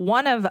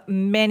 one of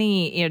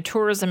many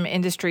tourism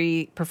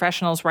industry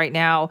professionals right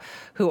now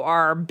who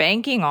are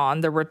banking on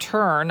the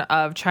return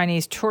of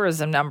Chinese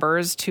tourism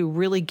numbers to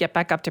really get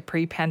back up to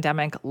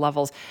pre-pandemic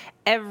levels.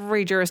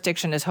 Every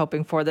jurisdiction is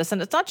hoping for this.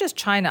 And it's not just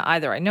China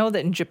either. I know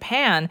that in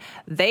Japan,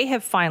 they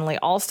have finally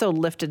also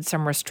lifted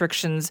some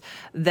restrictions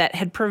that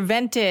had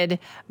prevented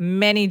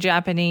many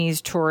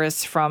Japanese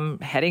tourists from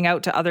heading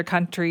out to other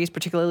countries,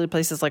 particularly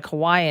places like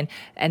Hawaii,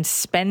 and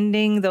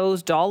spending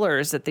those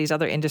dollars that these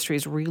other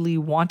industries really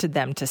wanted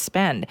them to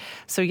spend.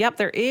 So, yep,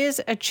 there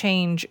is a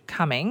change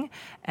coming,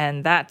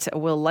 and that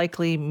will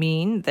likely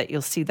mean that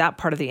you'll see that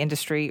part of the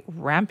industry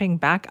ramping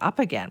back up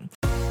again.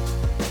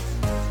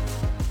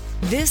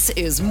 This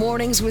is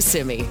Mornings with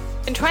Simi.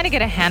 In trying to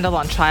get a handle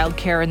on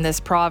childcare in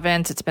this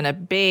province, it's been a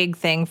big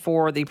thing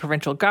for the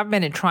provincial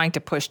government in trying to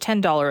push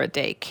 $10 a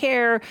day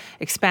care,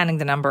 expanding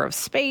the number of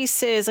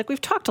spaces.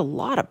 We've talked a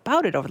lot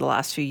about it over the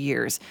last few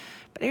years.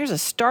 But here's a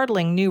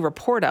startling new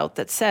report out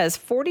that says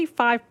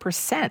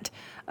 45%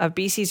 of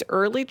BC's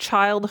early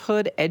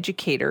childhood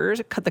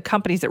educators, the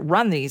companies that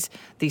run these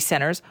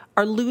centers,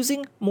 are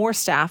losing more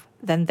staff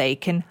than they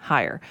can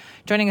hire.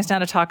 Joining us now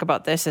to talk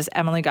about this is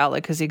Emily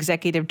Golick, who's the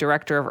Executive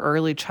Director of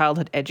Early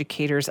Childhood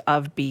Educators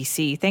of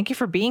BC. Thank you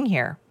for being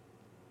here.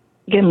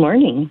 Good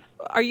morning.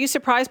 Are you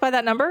surprised by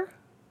that number?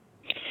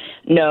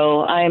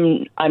 No,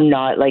 I'm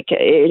not. Like,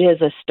 it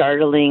is a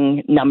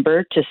startling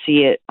number to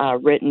see it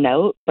written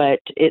out, but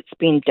it's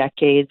been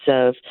decades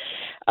of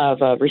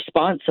a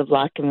response of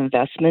lack of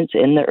investments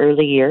in the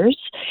early years,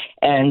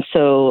 and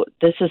so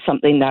this is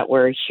something that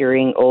we're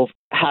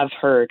have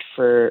heard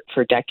for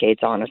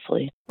decades,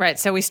 honestly. Right.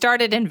 So we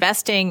started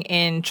investing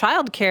in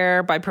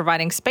childcare by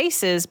providing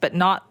spaces, but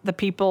not the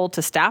people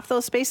to staff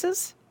those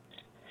spaces?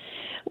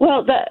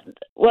 Well,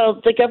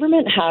 the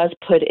government has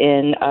put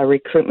in a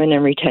recruitment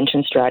and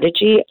retention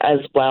strategy, as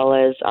well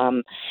as,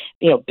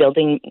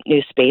 building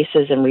new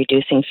spaces and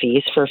reducing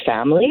fees for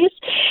families.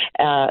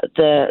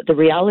 The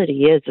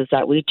reality is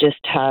that we just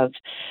have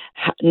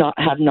not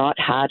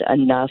had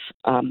enough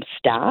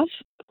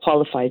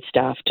qualified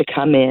staff to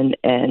come in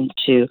and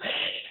to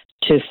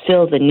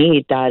fill the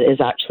need that is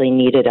actually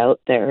needed out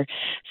there.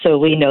 So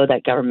we know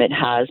that government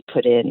has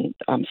put in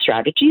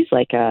strategies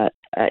like a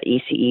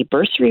ECE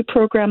bursary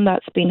program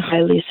that's been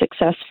highly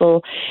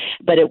successful,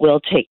 but it will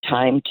take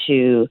time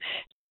to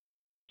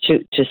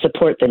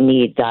support the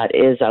need that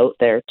is out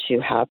there to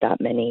have that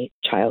many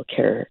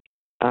childcare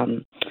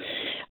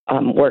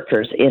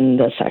workers in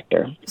the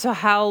sector. So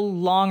how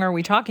long are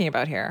we talking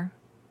about here?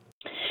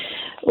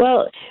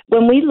 Well,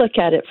 when we look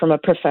at it from a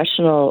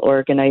professional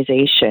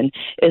organization,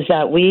 is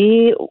that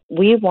we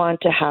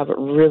want to have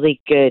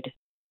really good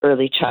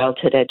early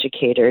childhood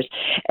educators,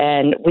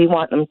 and we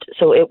want them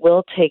so it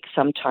will take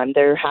some time.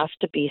 There has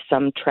to be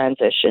some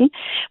transition.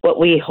 What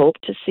we hope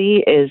to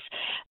see is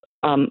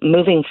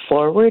moving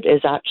forward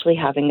is actually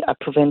having a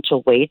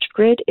provincial wage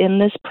grid in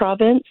this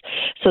province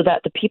so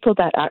that the people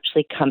that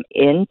actually come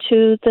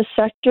into the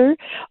sector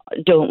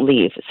don't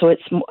leave. So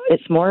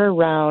it's more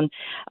around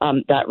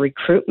that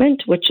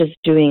recruitment, which is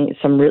doing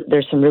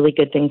there's some really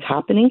good things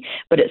happening,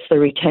 but it's the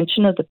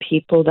retention of the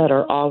people that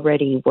are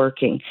already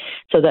working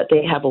so that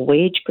they have a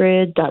wage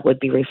grid that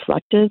would be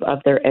reflective of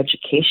their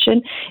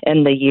education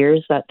and the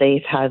years that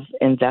they have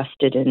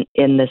invested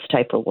in this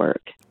type of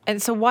work. And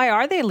so why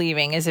are they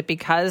leaving? Is it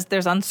because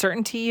there's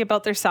uncertainty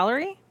about their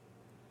salary?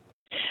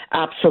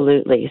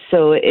 Absolutely.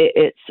 So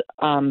it's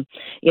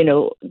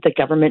the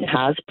government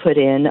has put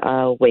in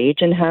a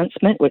wage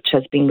enhancement, which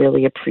has been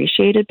really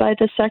appreciated by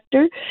the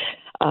sector.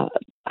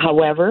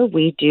 However,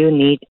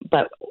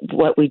 but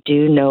what we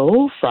do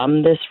know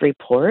from this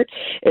report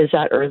is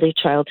that early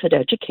childhood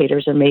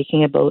educators are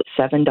making about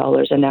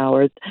 $7 an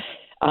hour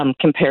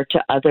compared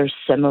to other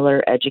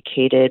similar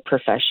educated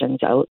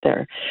professions out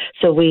there.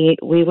 So we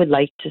would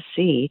like to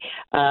see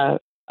a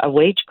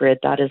wage grid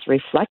that is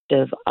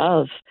reflective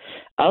of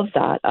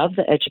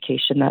the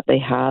education that they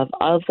have,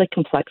 of the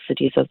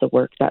complexities of the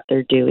work that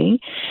they're doing,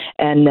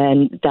 and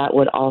then that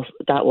will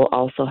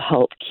also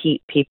help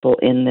keep people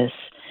in this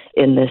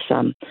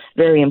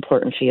very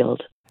important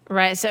field.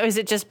 Right. So is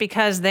it just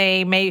because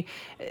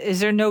is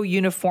there no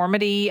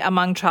uniformity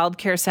among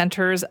childcare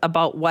centers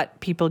about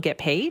what people get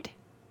paid?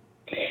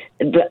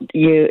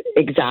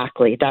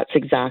 Exactly. That's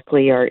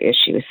exactly our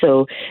issue.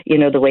 So,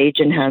 the wage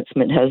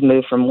enhancement has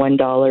moved from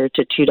 $1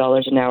 to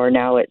 $2 an hour.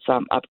 Now it's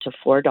up to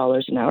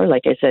 $4 an hour.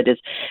 Like I said, is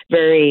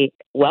very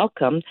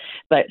welcome.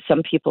 But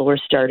some people were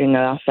starting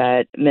off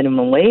at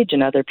minimum wage,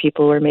 and other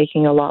people were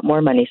making a lot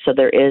more money. So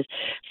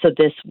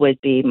this would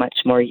be much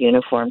more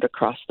uniformed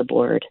across the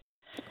board.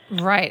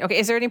 Right. Okay.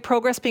 Is there any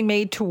progress being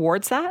made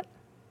towards that?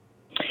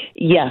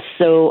 Yes.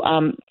 So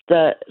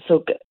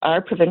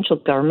our provincial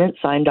government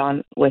signed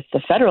on with the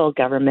federal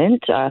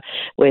government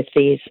with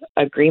these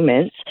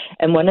agreements,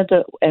 and one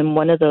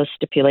of those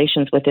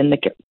stipulations within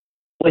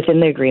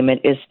the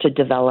agreement is to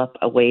develop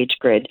a wage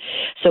grid.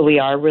 So we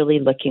are really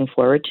looking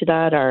forward to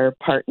that. Our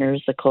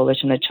partners, the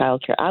Coalition of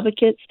Childcare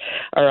Advocates,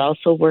 are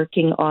also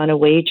working on a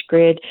wage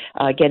grid,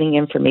 getting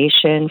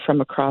information from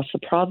across the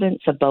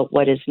province about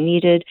what is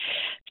needed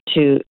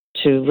to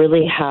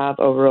really have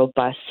a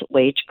robust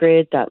wage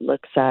grid that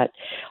looks at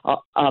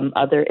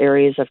other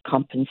areas of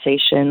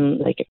compensation,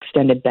 like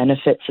extended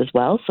benefits as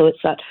well. So it's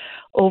that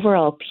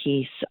overall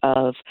piece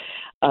of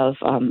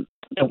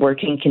the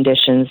working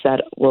conditions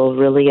that will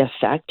really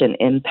affect and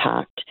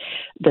impact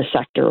the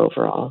sector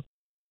overall.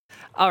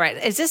 All right.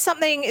 Is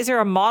there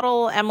a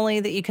model, Emily,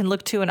 that you can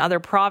look to in other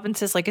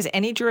provinces? Like, is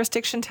any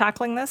jurisdiction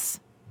tackling this?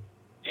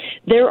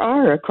 There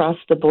are across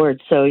the board.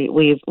 So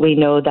we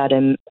know that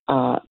in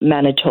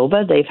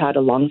Manitoba, they've had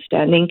a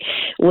longstanding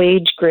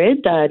wage grid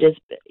that is,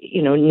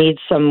 needs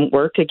some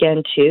work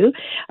again too.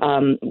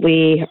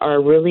 We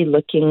are really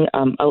looking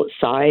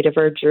outside of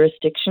our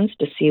jurisdictions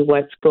to see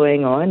what's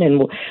going on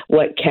and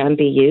what can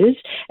be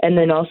used, and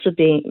then also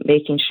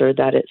making sure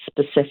that it's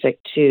specific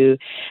to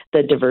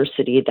the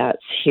diversity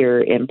that's here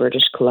in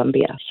British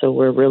Columbia. So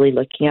we're really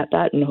looking at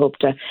that and hope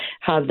to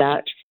have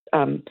that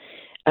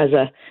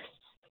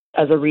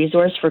as a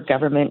resource for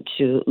government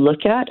to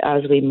look at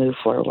as we move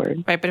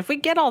forward. Right, but if we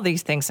get all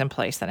these things in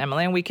place, then,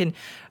 Emily, and we can,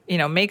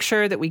 make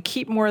sure that we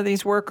keep more of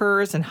these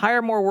workers and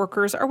hire more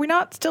workers, are we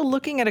not still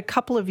looking at a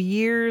couple of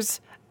years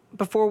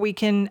before we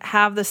can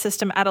have the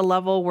system at a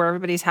level where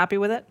everybody's happy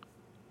with it?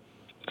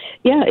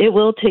 Yeah, it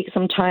will take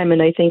some time,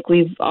 and I think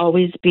we've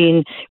always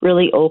been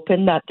really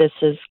open that this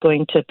is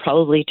going to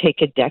probably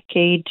take a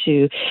decade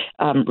to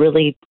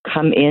really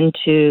come in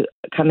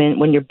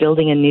when you're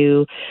building a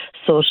new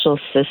social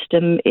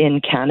system in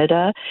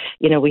Canada.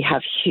 You know, we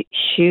have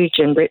huge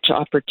and rich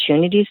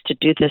opportunities to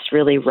do this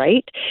really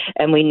right,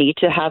 and we need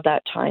to have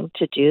that time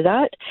to do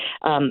that.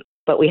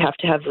 But we have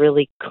to have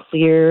really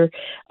clear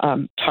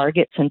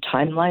targets and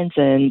timelines,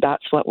 and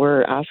that's what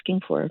we're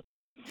asking for.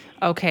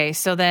 Okay,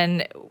 so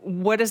then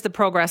what is the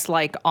progress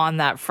like on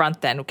that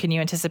front then? Can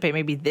you anticipate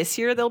maybe this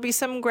year there'll be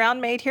some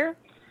ground made here?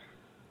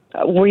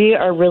 We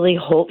are really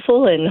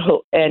hopeful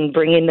and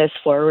bringing this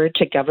forward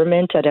to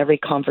government at every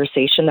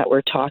conversation that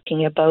we're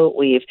talking about.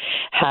 We've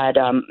had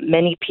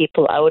many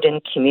people out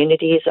in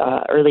communities,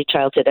 early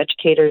childhood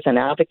educators and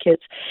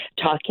advocates,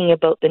 talking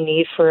about the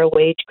need for a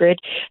wage grid.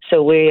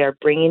 So we are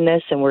bringing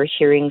this, and we're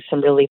hearing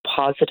some really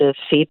positive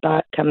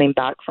feedback coming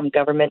back from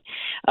government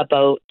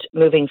about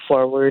moving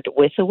forward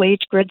with a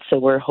wage grid. So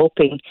we're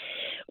hoping,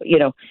 you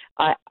know,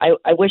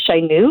 I wish I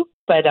knew,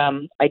 but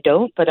I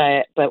don't. But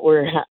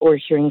we're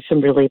hearing some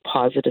really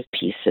positive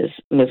pieces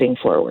moving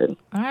forward.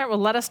 All right. Well,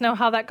 let us know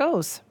how that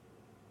goes.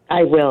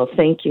 I will.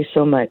 Thank you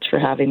so much for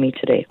having me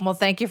today. Well,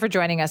 thank you for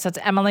joining us. That's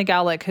Emily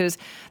Gowlick, who's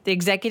the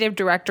Executive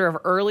Director of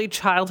Early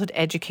Childhood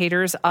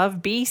Educators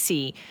of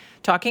BC,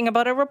 talking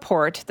about a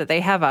report that they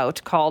have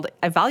out called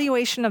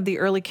Evaluation of the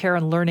Early Care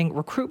and Learning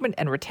Recruitment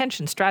and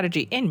Retention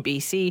Strategy in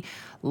BC.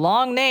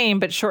 Long name,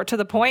 but short to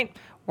the point.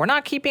 We're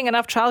not keeping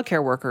enough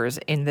childcare workers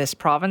in this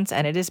province,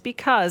 and it is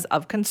because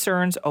of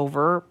concerns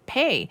over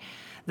pay,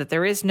 that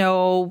there is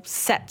no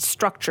set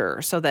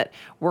structure so that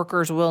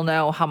workers will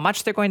know how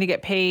much they're going to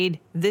get paid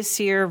this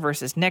year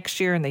versus next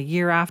year and the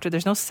year after.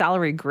 There's no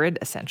salary grid,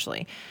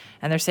 essentially.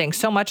 And they're saying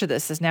so much of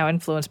this is now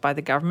influenced by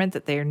the government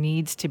that there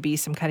needs to be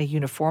some kind of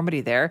uniformity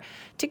there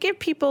to give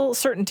people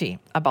certainty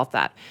about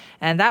that.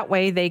 And that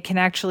way they can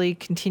actually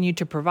continue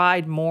to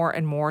provide more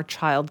and more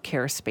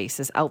childcare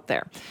spaces out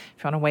there.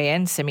 If you want to weigh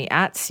in, send me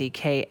at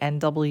cknw.com.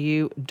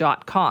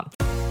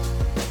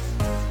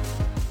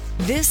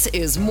 This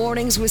is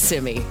Mornings with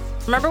Simi.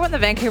 Remember when the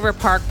Vancouver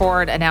Park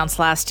Board announced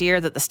last year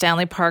that the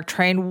Stanley Park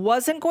train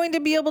wasn't going to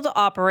be able to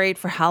operate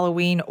for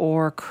Halloween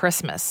or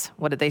Christmas?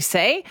 What did they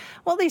say?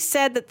 Well, they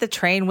said that the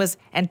train was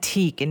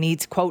antique and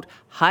needs, quote,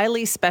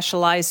 highly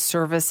specialized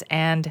service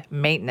and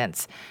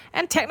maintenance.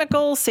 And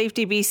Technical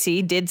Safety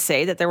BC did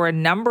say that there were a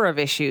number of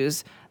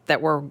issues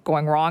that were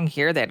going wrong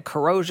here. They had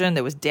corrosion,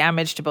 there was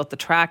damage to both the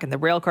track and the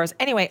rail cars.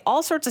 Anyway,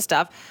 all sorts of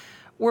stuff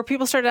where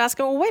people started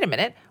asking, well, wait a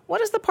minute, what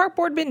has the park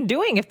board been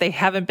doing if they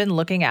haven't been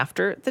looking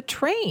after the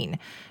train?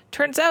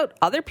 Turns out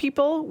other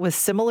people with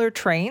similar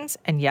trains,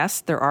 and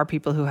yes, there are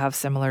people who have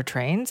similar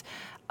trains,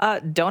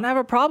 don't have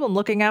a problem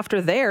looking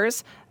after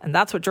theirs. And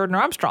that's what Jordan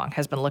Armstrong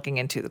has been looking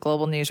into. The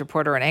Global News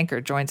reporter and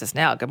anchor joins us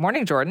now. Good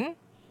morning, Jordan.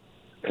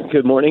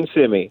 Good morning,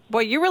 Simi.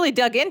 Boy, you really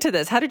dug into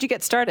this. How did you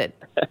get started?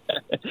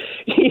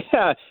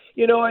 Yeah,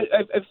 you know,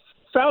 I've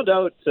found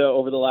out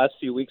over the last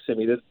few weeks,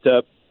 Simi,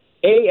 that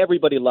A,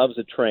 everybody loves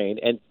a train,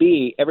 and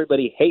B,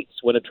 everybody hates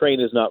when a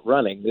train is not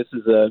running. This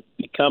has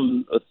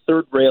become a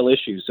third rail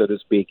issue, so to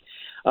speak.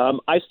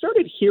 I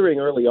started hearing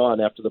early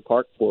on after the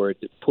park board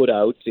put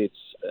out its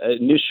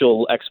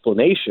initial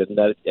explanation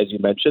that, as you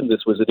mentioned,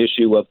 this was an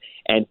issue of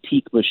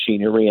antique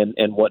machinery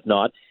and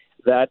whatnot,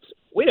 that,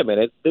 wait a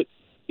minute,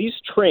 these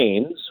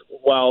trains,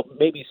 while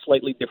maybe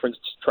slightly different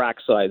track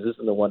sizes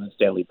than the one in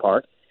Stanley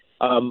Park,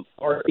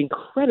 are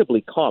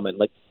incredibly common.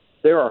 Like,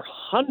 there are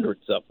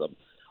hundreds of them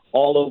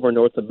all over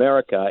North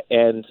America,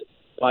 and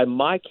by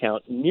my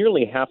count,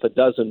 nearly half a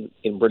dozen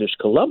in British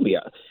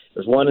Columbia.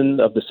 There's one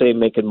of the same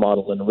make and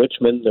model in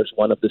Richmond. There's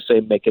one of the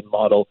same make and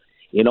model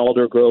in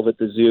Aldergrove at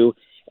the zoo.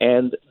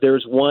 And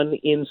there's one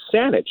in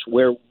Saanich,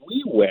 where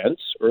we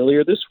went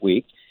earlier this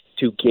week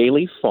to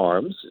Gailey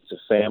Farms. It's a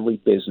family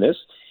business,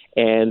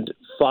 and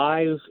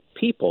 5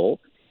 people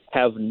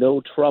have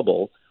no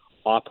trouble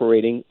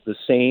operating the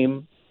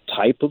same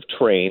type of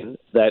train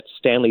that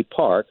Stanley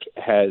Park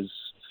has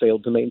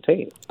failed to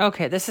maintain.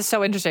 Okay, this is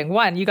so interesting.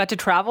 One, you got to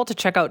travel to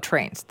check out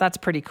trains. That's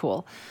pretty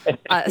cool.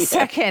 Yeah.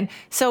 Second,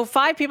 so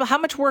 5 people, how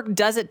much work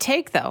does it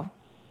take, though?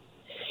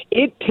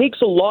 It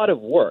takes a lot of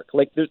work.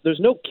 Like, there's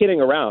no kidding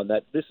around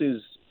that this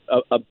is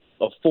a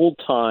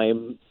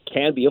full-time,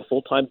 can be a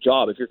full-time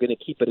job if you're going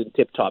to keep it in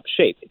tip-top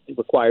shape. It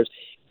requires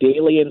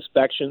daily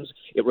inspections.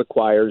 It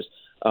requires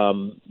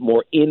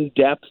more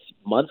in-depth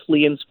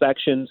monthly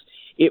inspections.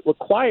 It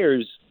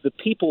requires the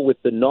people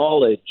with the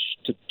knowledge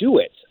to do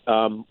it.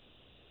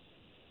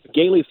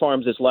 Gailey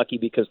Farms is lucky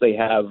because they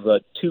have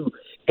 2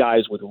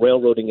 guys with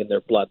railroading in their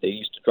blood. They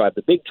used to drive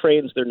the big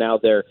trains. They're now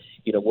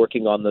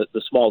working on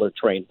the smaller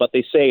train. But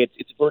they say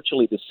it's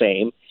virtually the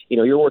same. You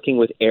know, you're working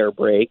with air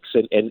brakes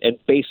and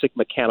basic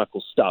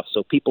mechanical stuff.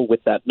 So people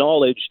with that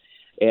knowledge,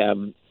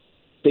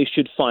 they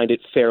should find it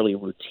fairly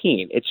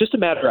routine. It's just a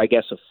matter, I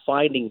guess, of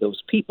finding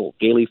those people.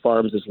 Gailey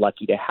Farms is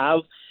lucky to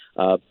have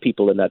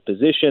people in that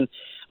position.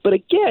 But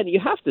again, you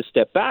have to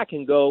step back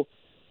and go,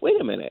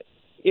 wait a minute.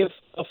 If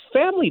a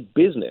family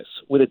business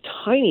with a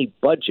tiny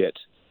budget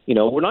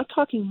we're not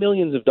talking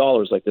millions of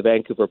dollars like the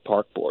Vancouver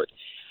Park Board.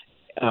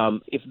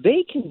 If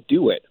they can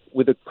do it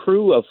with a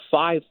crew of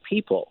 5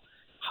 people,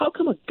 how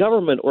come a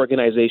government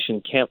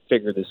organization can't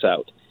figure this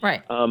out?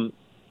 Right.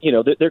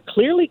 They're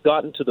clearly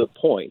gotten to the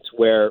point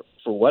where,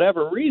 for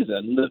whatever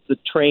reason, the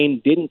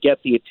train didn't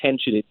get the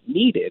attention it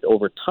needed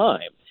over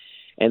time.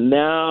 And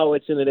now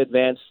it's in an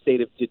advanced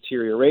state of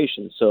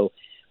deterioration. So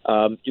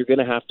you're going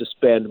to have to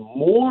spend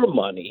more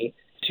money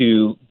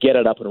to get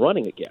it up and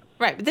running again.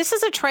 Right. But this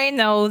is a train,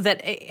 though,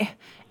 that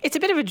it's a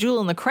bit of a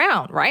jewel in the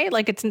crown, right?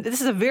 Like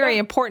this is a very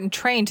important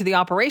train to the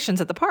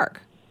operations at the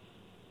park.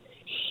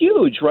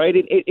 Huge, right?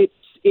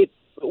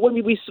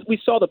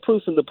 We saw the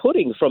proof in the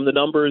pudding from the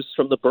numbers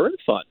from the Burn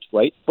Fund,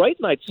 right?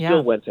 Bright Nights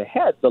still went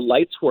ahead. The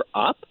lights were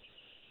up,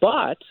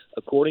 but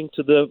according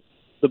to the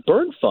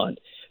Burn Fund,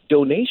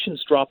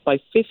 donations dropped by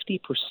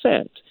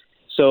 50%.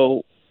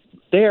 So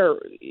there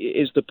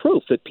is the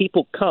proof that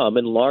people come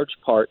in large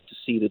part to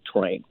see the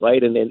train,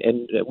 right?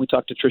 And we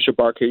talked to Tricia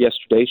Barker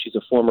yesterday. She's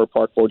a former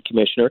park board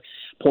commissioner.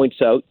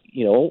 Points out,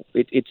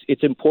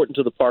 it's important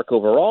to the park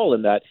overall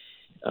in that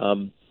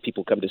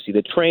people come to see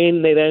the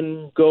train. They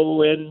then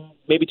go in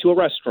maybe to a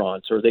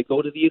restaurant or they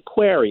go to the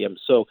aquarium.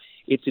 So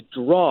it's a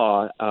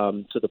draw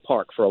to the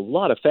park for a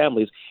lot of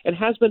families and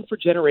has been for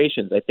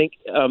generations. I think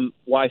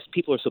why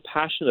people are so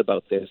passionate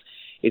about this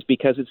is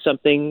because it's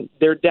something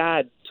their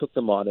dad took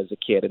them on as a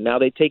kid, and now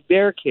they take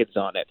their kids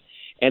on it.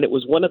 And it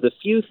was one of the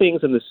few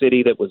things in the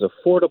city that was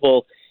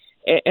affordable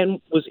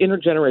and was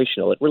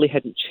intergenerational. It really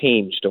hadn't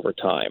changed over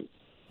time.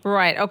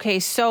 Right. Okay.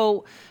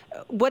 So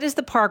what does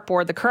the park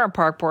board, the current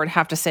park board,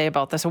 have to say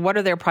about this? And what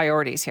are their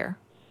priorities here?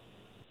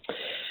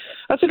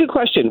 That's a good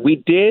question.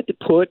 We did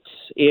put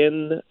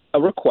in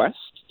a request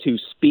to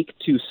speak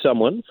to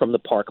someone from the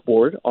park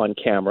board on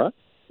camera.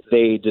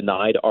 They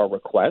denied our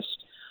request.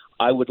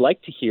 I would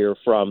like to hear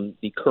from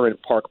the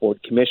current park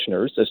board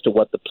commissioners as to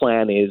what the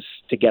plan is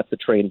to get the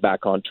train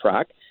back on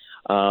track.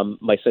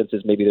 My sense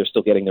is maybe they're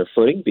still getting their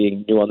footing,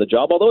 being new on the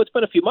job, although it's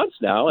been a few months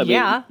now. I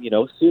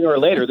mean, sooner or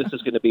later, this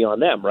is going to be on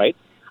them, right?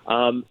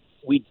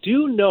 We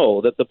do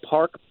know that the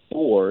park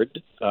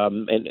board,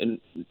 and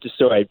just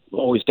so I'm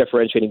always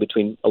differentiating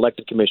between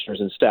elected commissioners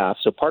and staff,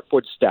 so park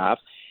board staff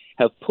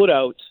have put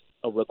out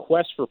a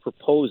request for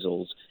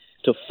proposals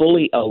to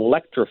fully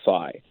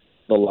electrify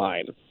the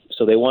line.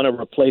 So they want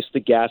to replace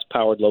the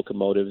gas-powered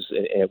locomotives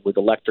with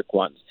electric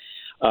ones.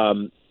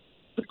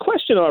 The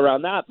question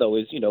around that, though,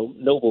 is,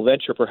 noble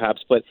venture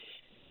perhaps, but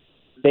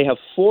they have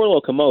 4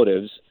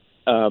 locomotives.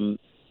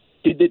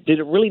 Did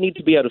it really need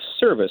to be out of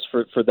service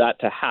for that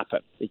to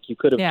happen? Like you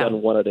could have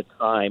done one at a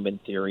time in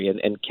theory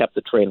and kept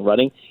the train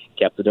running,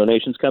 kept the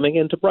donations coming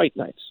into Bright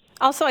Nights.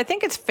 Also, I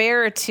think it's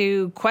fair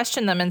to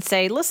question them and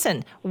say,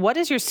 listen, what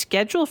is your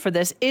schedule for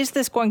this? Is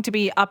this going to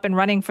be up and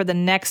running for the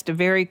next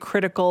very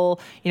critical,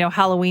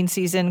 Halloween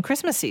season,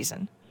 Christmas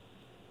season?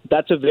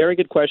 That's a very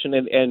good question.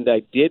 And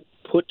I did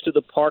put to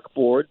the park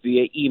board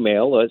via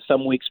email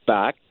some weeks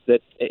back that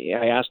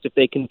I asked if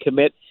they can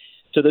commit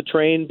to the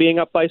train being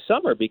up by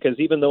summer, because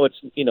even though it's,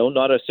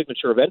 not a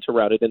signature event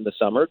around it in the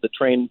summer, the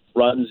train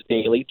runs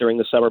daily during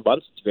the summer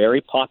months. It's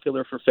very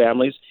popular for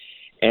families,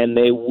 and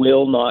they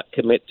will not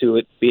commit to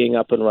it being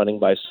up and running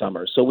by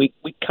summer. So we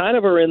kind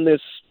of are in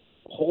this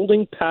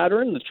holding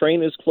pattern. The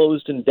train is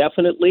closed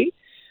indefinitely.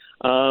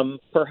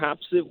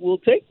 Perhaps it will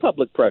take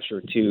public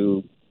pressure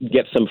to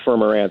get some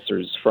firmer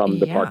answers from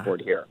the park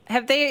board here.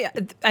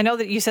 I know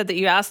that you said that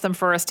you asked them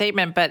for a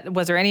statement, but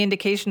was there any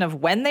indication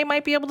of when they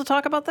might be able to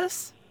talk about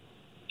this?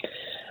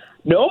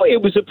 No,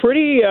 it was a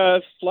pretty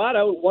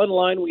flat-out one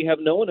line. We have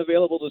no one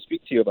available to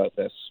speak to you about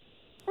this.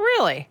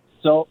 Really?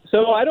 So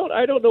I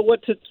don't know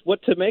what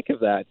to make of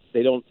that.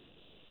 They don't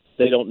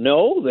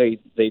know.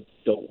 They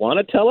don't want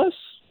to tell us.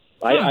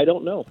 I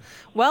don't know.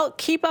 Well,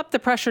 keep up the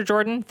pressure,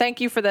 Jordan.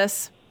 Thank you for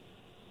this.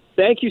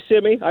 Thank you,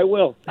 Simi. I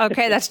will.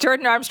 Okay, that's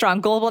Jordan Armstrong,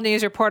 Global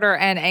News reporter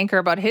and anchor,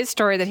 about his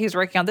story that he's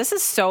working on. This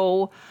is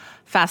so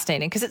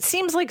fascinating because it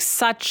seems like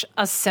such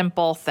a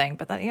simple thing,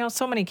 but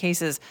so many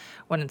cases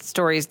when it's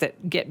stories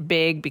that get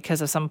big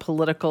because of some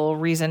political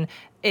reason,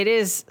 it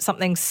is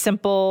something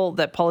simple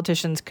that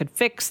politicians could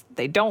fix.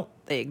 They don't.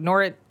 They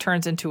ignore it.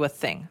 Turns into a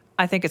thing.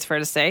 I think it's fair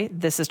to say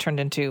this has turned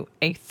into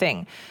a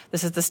thing.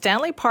 This is the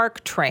Stanley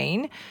Park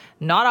train,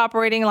 not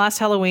operating last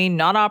Halloween,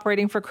 not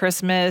operating for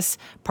Christmas.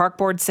 Park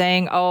board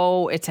saying,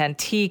 it's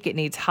antique. It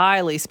needs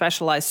highly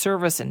specialized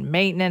service and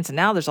maintenance. And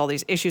now there's all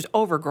these issues,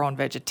 overgrown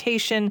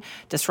vegetation,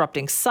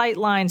 disrupting sight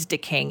lines,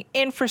 decaying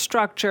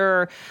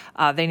infrastructure.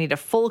 They need a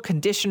full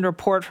condition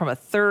report from a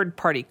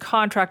third-party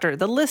contractor.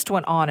 The list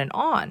went on and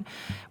on.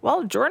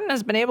 Well, Jordan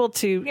has been able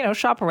to,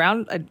 shop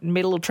around,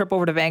 made a little trip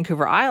over to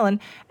Vancouver Island,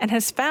 and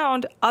has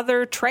found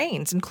other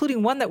trains,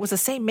 including one that was the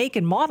same make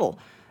and model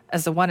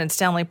as the one in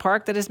Stanley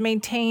Park that is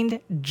maintained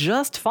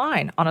just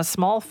fine on a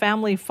small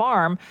family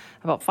farm,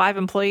 about 5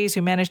 employees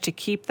who managed to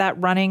keep that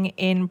running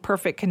in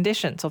perfect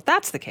condition. So if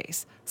that's the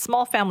case,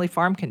 small family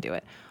farm can do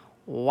it.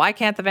 Why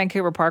can't the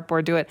Vancouver Park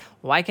Board do it?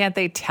 Why can't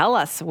they tell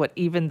us what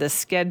even the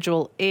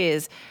schedule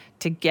is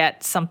to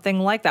get something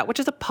like that, which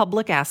is a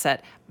public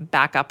asset,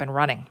 back up and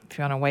running. If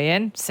you want to weigh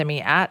in,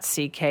 Simi at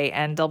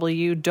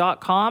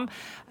cknw.com.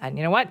 And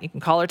you know what? You can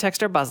call or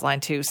text our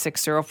Buzzline to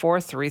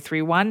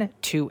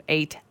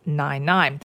 604-331-2899.